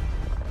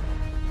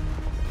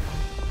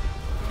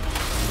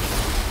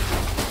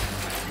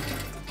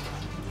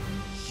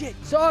 Shit!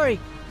 Sorry!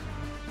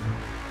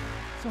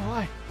 So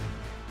high.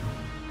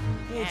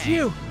 Hey, it's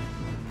you!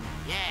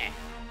 Yeah.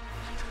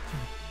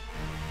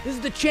 This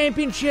is the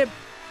championship!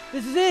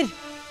 This is it!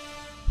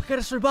 We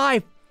gotta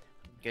survive!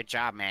 Good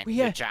job, man. We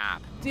Good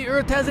job. The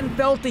Earth hasn't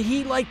felt the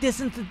heat like this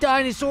since the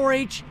dinosaur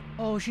age!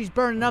 Oh, she's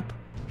burning up.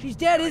 She's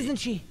dead, isn't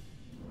she?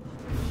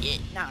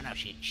 Yeah, no,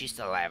 she's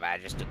still alive. I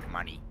just took the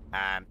money.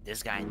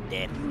 This guy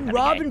dead. You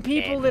robbing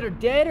people that are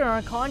dead or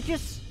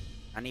unconscious?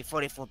 I need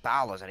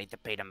 $44. I need to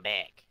pay them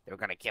back. They're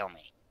gonna kill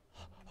me.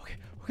 Okay,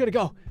 we gotta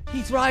go.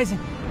 Heat's rising.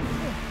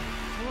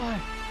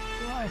 Alive.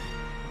 Alive.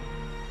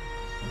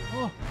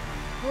 Oh.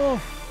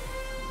 Oh.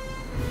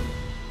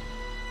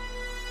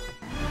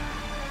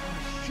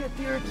 Oh, shit,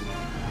 the Earth.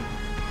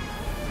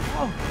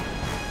 Oh.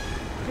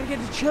 Gotta get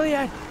to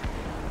Chiliad.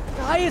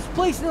 The highest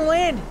place in the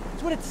land.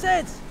 That's what it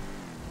says.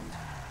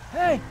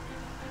 Hey.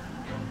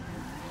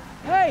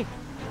 Hey.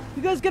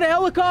 You guys got a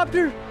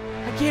helicopter?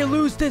 I can't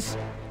lose this.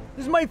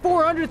 This is my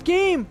 400th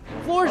game.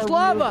 Floor's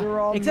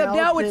lava. Except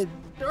now it's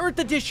the Earth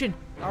edition.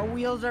 Our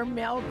wheels are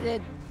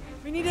melted.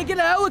 We need to get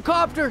a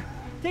helicopter.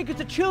 Take us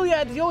to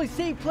Chiliad. It's the only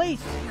safe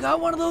place. You got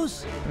one of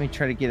those? Let me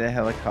try to get a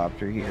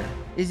helicopter here.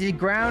 Is the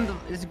ground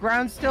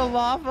still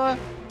lava?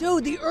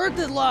 Dude, the Earth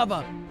is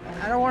lava.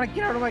 I don't want to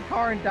get out of my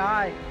car and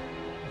die.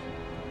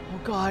 Oh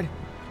God.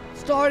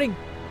 Starting.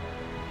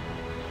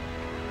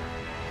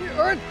 The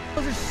Earth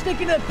are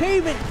sticking to the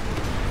pavement.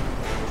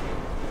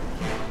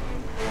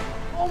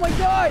 Oh my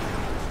God.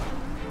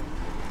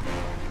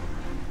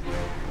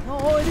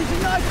 Oh, this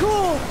is not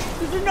cool.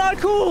 This is not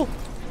cool.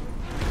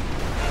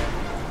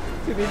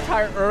 Dude, the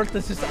entire Earth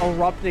is just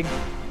erupting.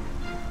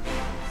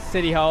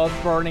 City Hall is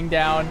burning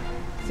down.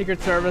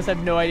 Secret Service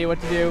have no idea what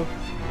to do.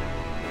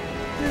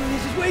 Dude,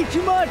 this is way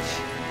too much.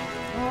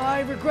 Oh,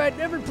 I regret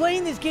never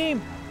playing this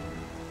game.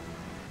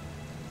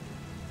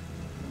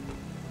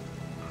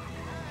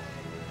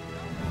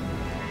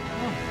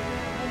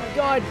 Oh my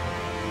God.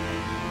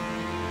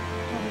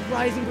 Oh,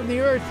 rising from the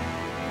Earth.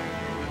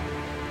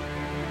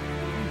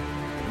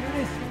 Here it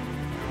is.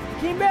 It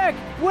came back.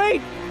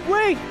 Wait,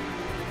 wait,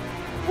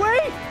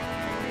 wait.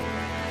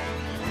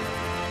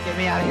 Get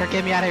me out of here,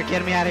 get me out of here,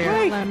 get me out of here.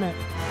 Wait,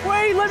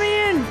 wait, let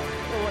me in. I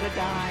want to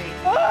die.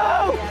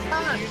 Oh,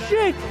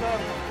 shit.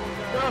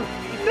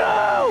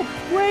 No,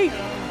 wait.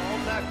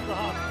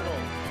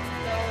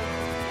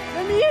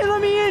 Let me in,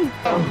 let me in.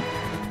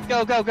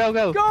 Go, go, go,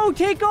 go. Go,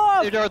 take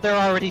off. They're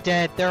already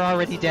dead. They're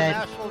already dead.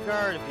 National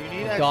Guard, if you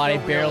need Oh God, I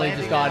barely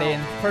just got in.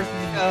 Person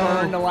just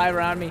burned alive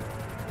around me.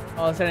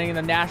 Oh, I'm sending in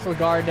the National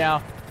Guard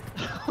now.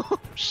 Oh,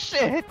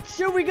 shit.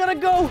 Dude, we gotta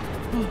go.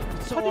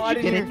 So How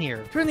did you get in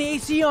here? Turn the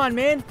AC on,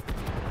 man.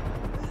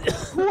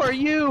 Who are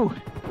you?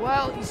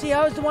 Well, you see,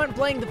 I was the one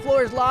playing The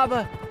Floor is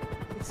Lava.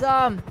 It's,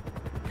 kind of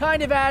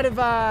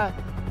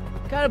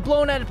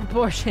blown out of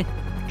proportion.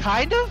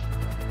 Kind of?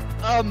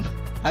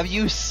 Have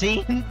you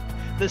seen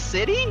the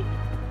city?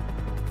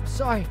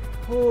 Sorry.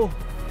 Oh,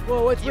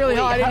 whoa, it's really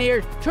hot in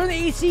here. Turn the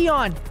AC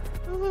on.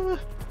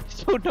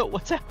 Don't know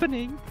what's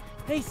happening.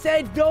 They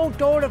said don't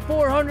go to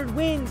 400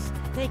 winds.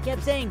 They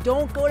kept saying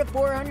don't go to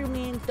 400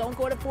 winds, don't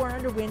go to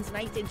 400 winds. And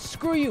I said,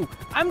 screw you,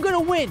 I'm gonna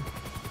win.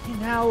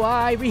 And now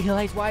I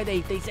realize why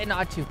they said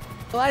not to.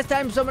 The last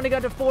time somebody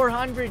got to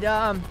 400,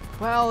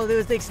 well, there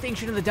was the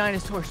extinction of the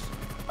dinosaurs.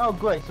 Oh,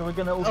 great. So we're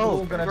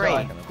all gonna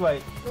die.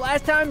 Great. The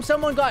last time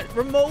someone got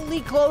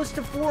remotely close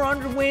to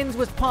 400 wins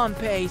was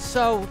Pompeii,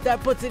 so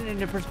that puts it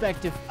into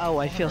perspective. Oh,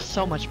 I feel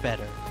so much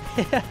better.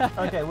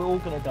 Okay, we're all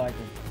gonna die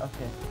then.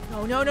 Okay.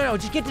 No.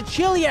 Just get to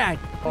Chiliad.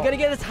 We gotta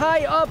get as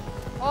high up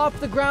off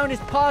the ground as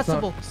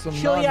possible.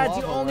 Chiliad's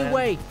the only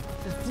way.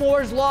 The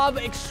floor's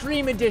lava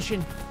extreme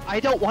edition. I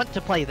don't want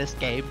to play this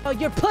game. Oh,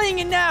 you're playing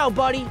it now,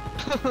 buddy.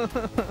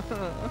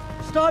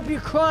 Stop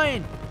your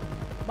crying.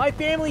 My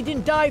family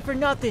didn't die for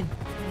nothing.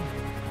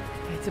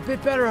 It's a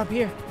bit better up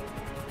here.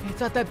 It's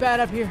not that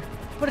bad up here.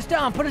 Put us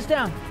down.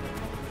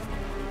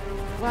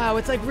 Wow,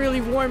 it's like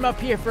really warm up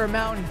here for a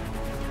mountain.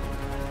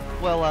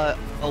 Well,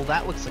 oh,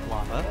 that looks like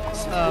lava.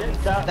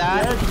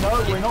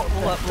 We're not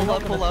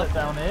Pull up.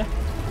 Down here.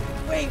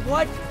 Wait,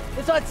 what?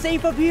 It's not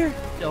safe up here?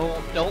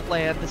 Don't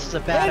land. This is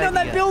a bad idea. Land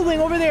on that building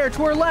over there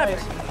to our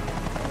left.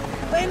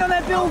 Land on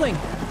that building.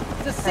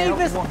 It's the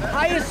safest,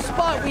 highest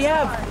spot we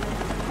have.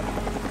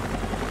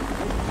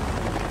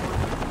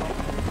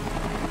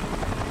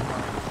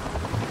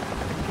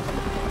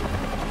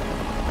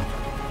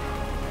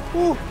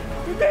 Ooh,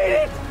 we made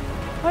it!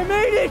 I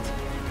made it!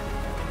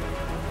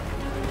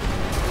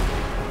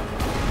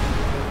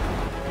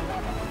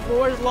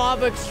 Floor's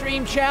Lava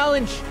Extreme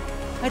Challenge.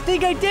 I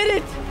think I did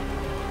it!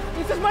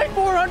 This is my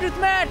 400th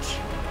match!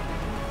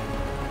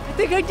 I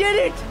think I did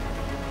it!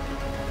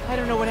 I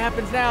don't know what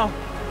happens now.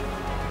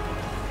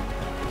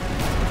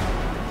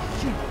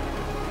 Shoot.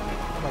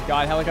 Oh my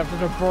god, helicopters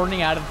are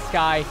burning out of the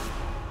sky.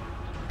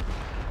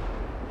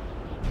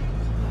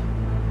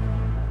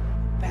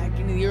 Back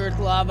into the earth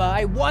lava.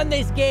 I won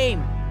this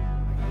game!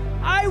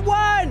 I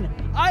won!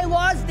 I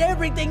lost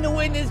everything to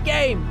win this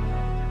game!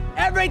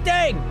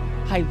 Everything!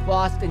 I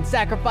lost and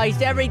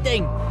sacrificed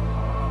everything!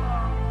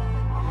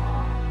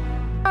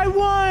 I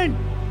won!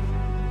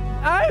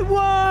 I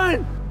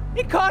won!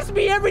 It cost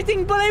me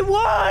everything, but I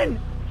won!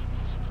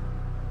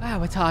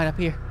 Wow, it's hot up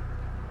here.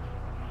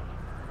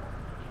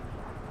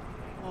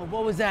 Oh,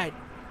 what was that?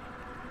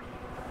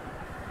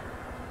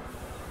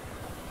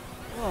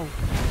 Whoa.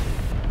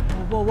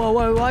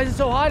 Whoa, why is it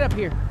so hot up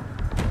here?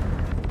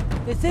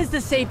 This is the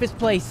safest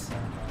place.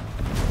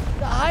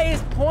 The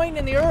highest point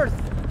in the earth.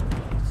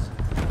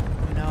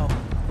 Oh no,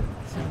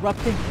 it's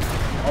erupting.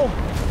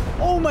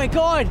 Oh my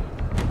god!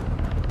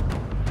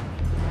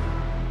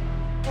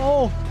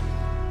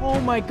 Oh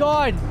my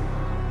god!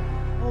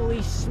 Holy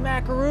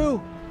smackaroo!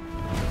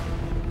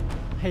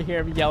 I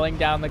hear him yelling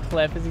down the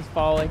cliff as he's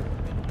falling.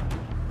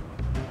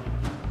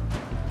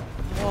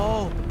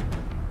 Oh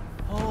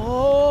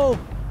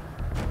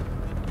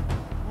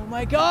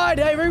my god!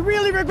 I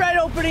really regret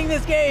opening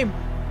this game!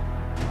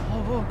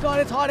 Oh god,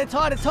 it's hot!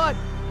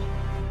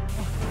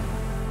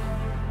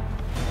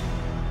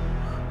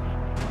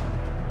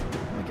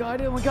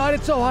 Oh my god,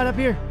 it's so hot up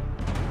here!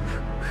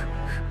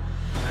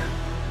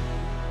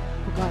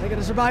 Oh god, I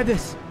gotta survive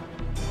this!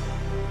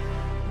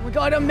 Oh my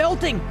god, I'm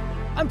melting!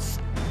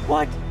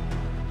 What?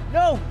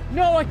 No,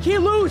 I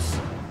can't lose!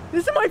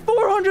 This is my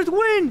 400th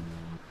win!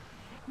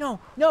 No!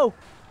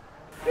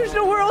 There's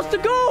nowhere else to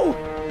go!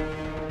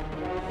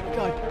 Oh my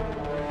god,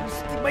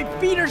 my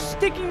feet are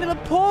sticking to the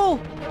pole!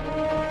 Feet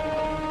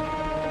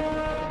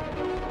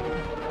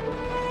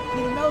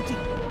are melting.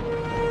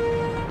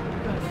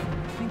 Oh god, I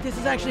think this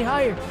is actually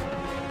higher.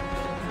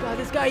 Oh god,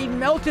 this guy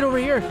melted over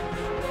here.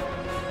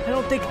 I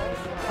don't think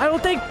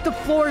the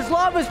floor's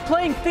lava is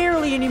playing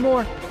fairly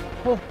anymore.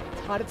 Oh,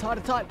 it's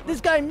hot.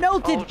 This guy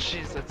melted. Oh,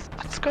 Jesus.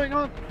 What's going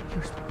on?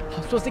 I'm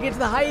supposed to get to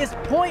the highest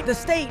point in the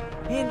state.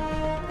 And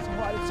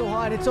it's so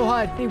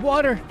hot. I need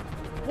water.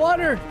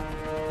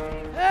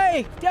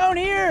 Hey, down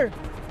here.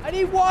 I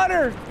need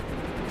water.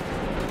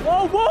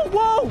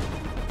 Whoa.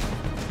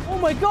 Oh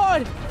my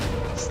god.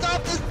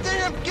 Stop this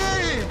damn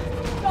game.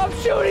 Stop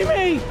shooting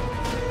me.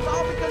 It's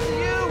all because of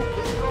you.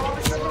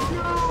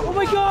 Oh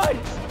my god.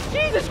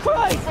 Jesus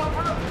Christ.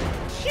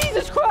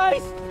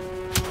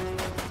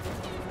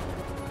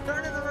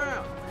 Turn it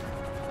around.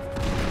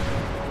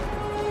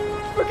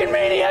 Freaking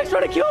maniacs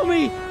trying to kill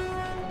me!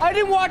 I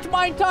didn't watch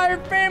my entire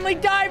family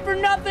die for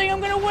nothing! I'm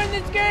gonna win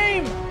this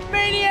game!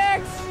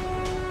 Maniacs!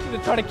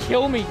 They're trying to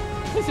kill me.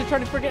 They're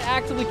trying to freaking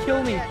actively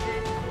kill me.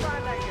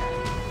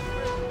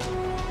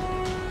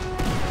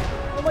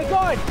 Oh my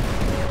god!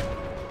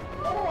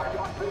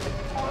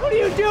 What are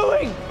you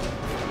doing?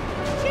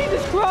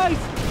 Jesus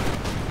Christ!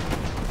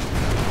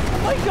 Oh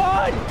my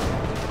god!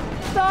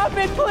 Stop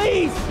it,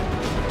 please!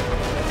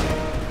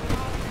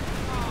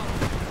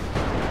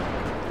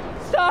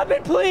 Stop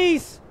it,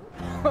 please!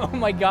 Oh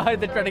my god,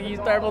 they're trying to use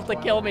thermals to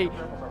kill me.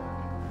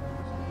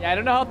 Yeah, I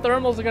don't know how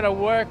thermals are gonna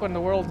work when the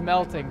world's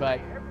melting,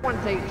 but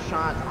Everyone take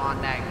shots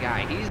on that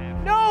guy. He's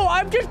No,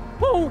 I'm just.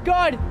 Oh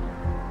God.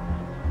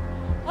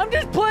 I'm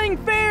just playing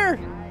fair.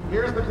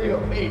 Here's the deal.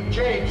 Hey,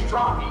 James,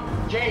 drop me.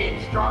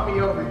 James, drop me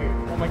over here.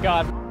 Oh my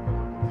God.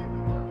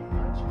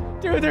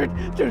 Dude,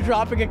 they're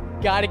dropping a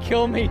guy to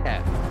kill me.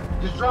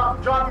 Just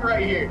drop me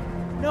right here.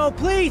 No,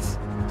 please.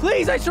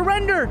 Please, I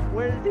surrender.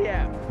 Where's he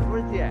at?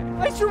 Where's he at?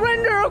 I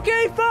surrender.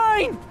 Okay,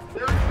 fine.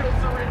 There's no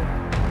surrender.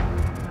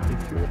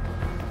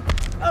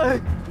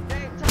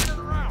 James, turn it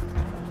around.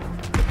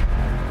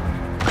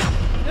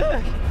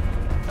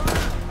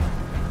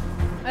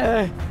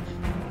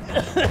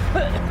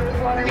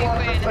 Nobody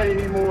wants to play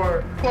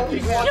anymore.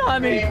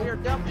 Shot me. You're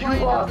done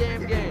playing your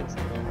damn games.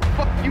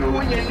 Fuck you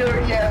and your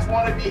nerdy ass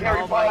want to be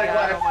Harry Potter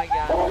glass. Oh my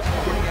God. Oh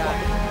my God.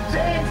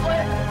 James,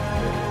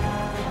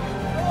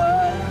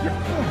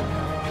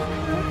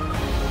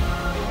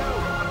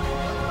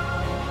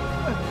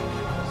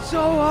 So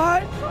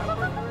hot.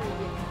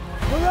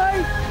 All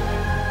right.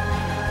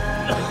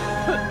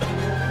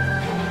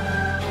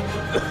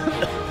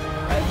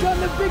 I've done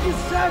the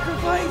biggest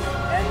sacrifice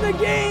in the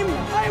game.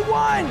 I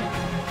won.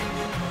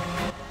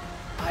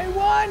 I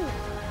won.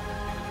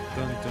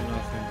 Don't do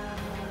nothing.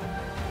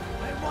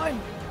 I won.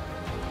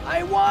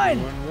 I won.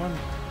 You won.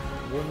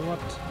 Won what?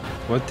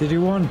 What did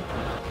you won?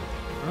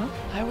 Huh?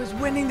 I was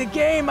winning the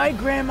game my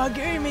grandma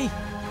gave me.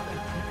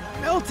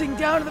 Melting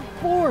down to the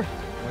floor.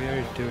 Why are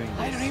you doing this?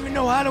 I don't even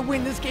know how to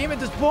win this game at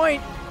this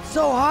point.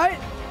 So hot.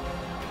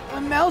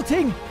 I'm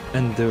melting.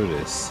 And do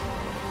this.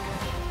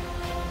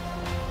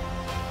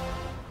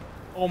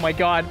 Oh my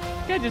God.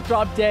 I just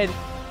dropped dead.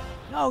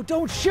 No,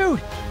 don't shoot.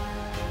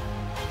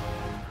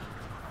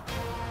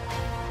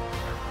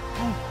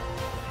 Oh,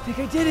 I think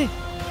I did it.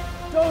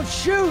 Don't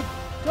shoot.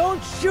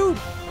 Don't shoot.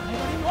 I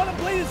don't even want to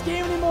play this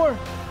game anymore.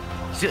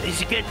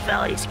 He's a good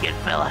fella. He's a good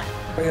fella.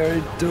 Why are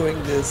you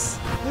doing this?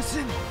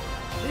 Listen,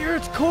 the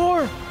Earth's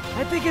core,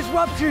 I think it's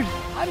ruptured.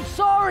 I'm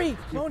sorry.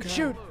 Don't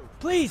shoot.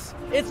 Please.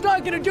 It's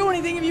not going to do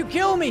anything if you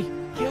kill me.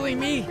 Killing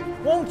me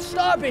won't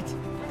stop it.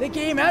 The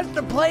game has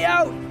to play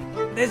out.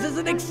 This is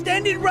an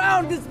extended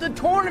round. This is the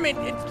tournament.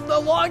 It's the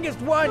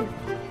longest one.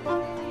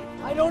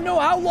 I don't know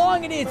how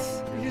long it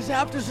is. You just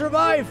have to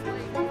survive.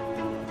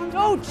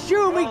 Don't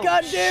shoot me,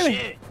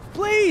 goddammit.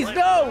 Please,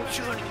 no.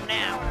 Shoot him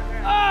now.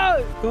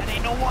 Oh. That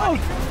ain't no one.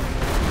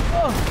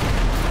 Oh.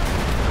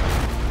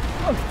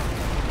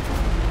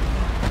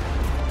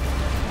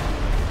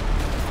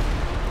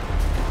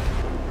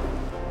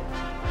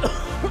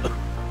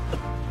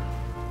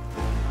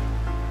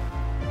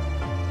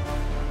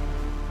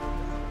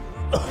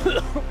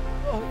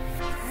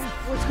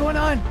 What's going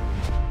on?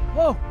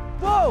 Whoa!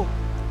 Whoa!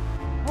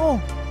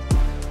 Oh!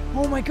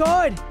 Oh my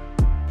God!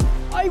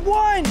 I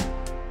won!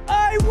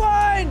 I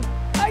won!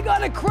 I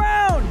got a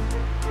crown!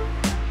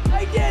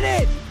 I did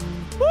it!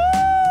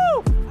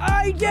 Woo!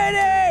 I did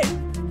it!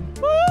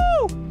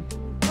 Woo!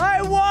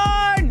 I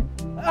won!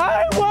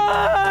 I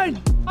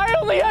won! I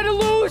only had to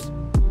lose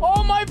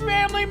all my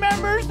family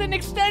members in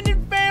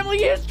extended family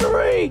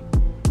history!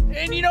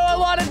 And you know, a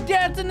lot of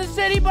deaths in the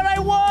city, but I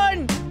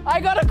won! I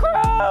got a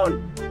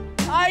crown!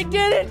 I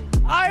did it!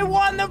 I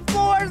won the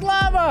floor's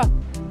lava!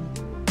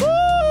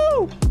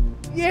 Woo!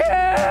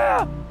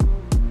 Yeah!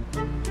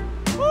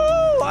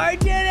 Woo! I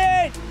did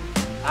it!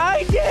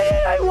 I did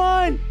it! I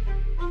won!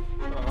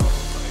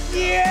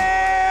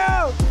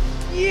 Yeah!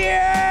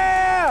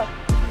 Yeah!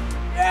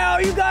 Yeah,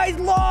 you guys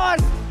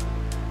lost!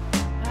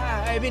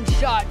 I've been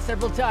shot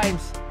several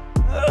times.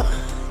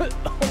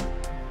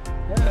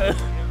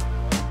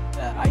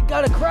 I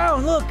got a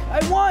crown, look! I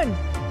won!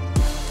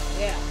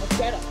 Yeah, let's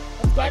get him.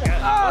 Let's get him.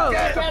 Oh!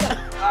 Let's get him.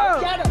 Oh!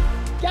 Get him.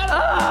 Get him.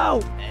 Oh!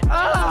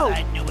 Oh!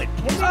 I knew it.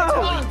 Give me the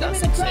crown. Give me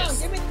the crown.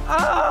 Give me the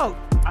Oh!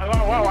 Whoa, I Give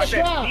me the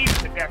said crown. he's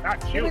the death, not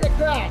Give you. me the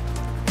crown.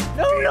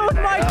 No, no, it's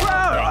my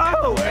crown!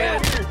 Oh!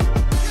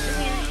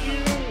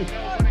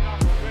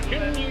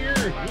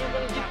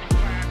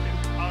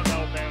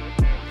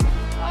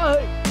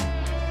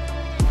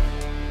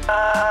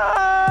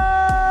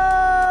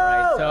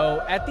 Alright,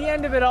 so at the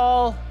end of it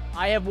all,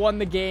 I have won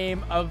the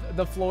game of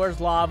the floor's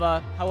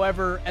lava.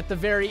 However, at the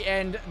very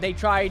end, they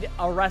tried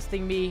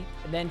arresting me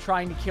and then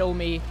trying to kill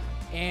me,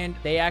 and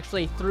they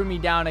actually threw me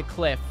down a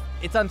cliff.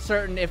 It's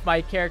uncertain if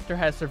my character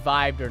has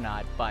survived or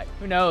not, but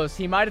who knows?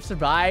 He might have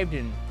survived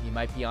and he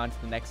might be on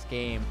to the next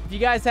game. If you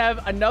guys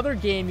have another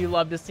game you'd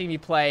love to see me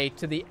play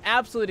to the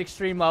absolute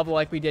extreme level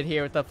like we did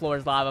here with the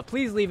floor's lava,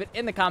 please leave it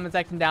in the comment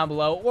section down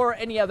below, or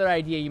any other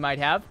idea you might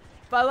have.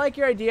 If I like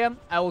your idea,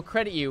 I will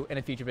credit you in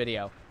a future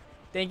video.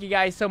 Thank you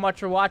guys so much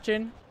for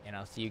watching, and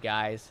I'll see you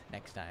guys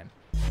next time.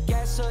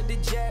 Gas or the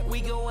jet,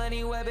 we go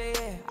anywhere but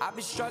here. I've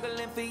been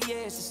struggling for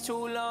years, it's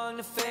too long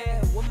to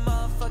fail. What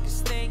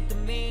motherfuckers think to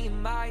me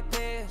and my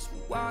peers? We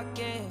walk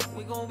in,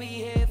 we gon' be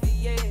here for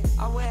years.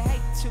 I would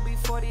hate to be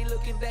 40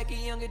 looking back at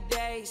younger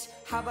days.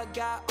 How I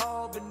got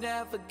old but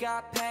never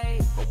got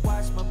paid. But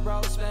watch my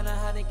bro spend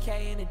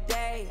 100K in a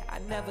day. I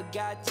never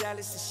got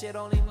jealous, this shit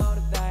only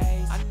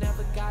motivates. I never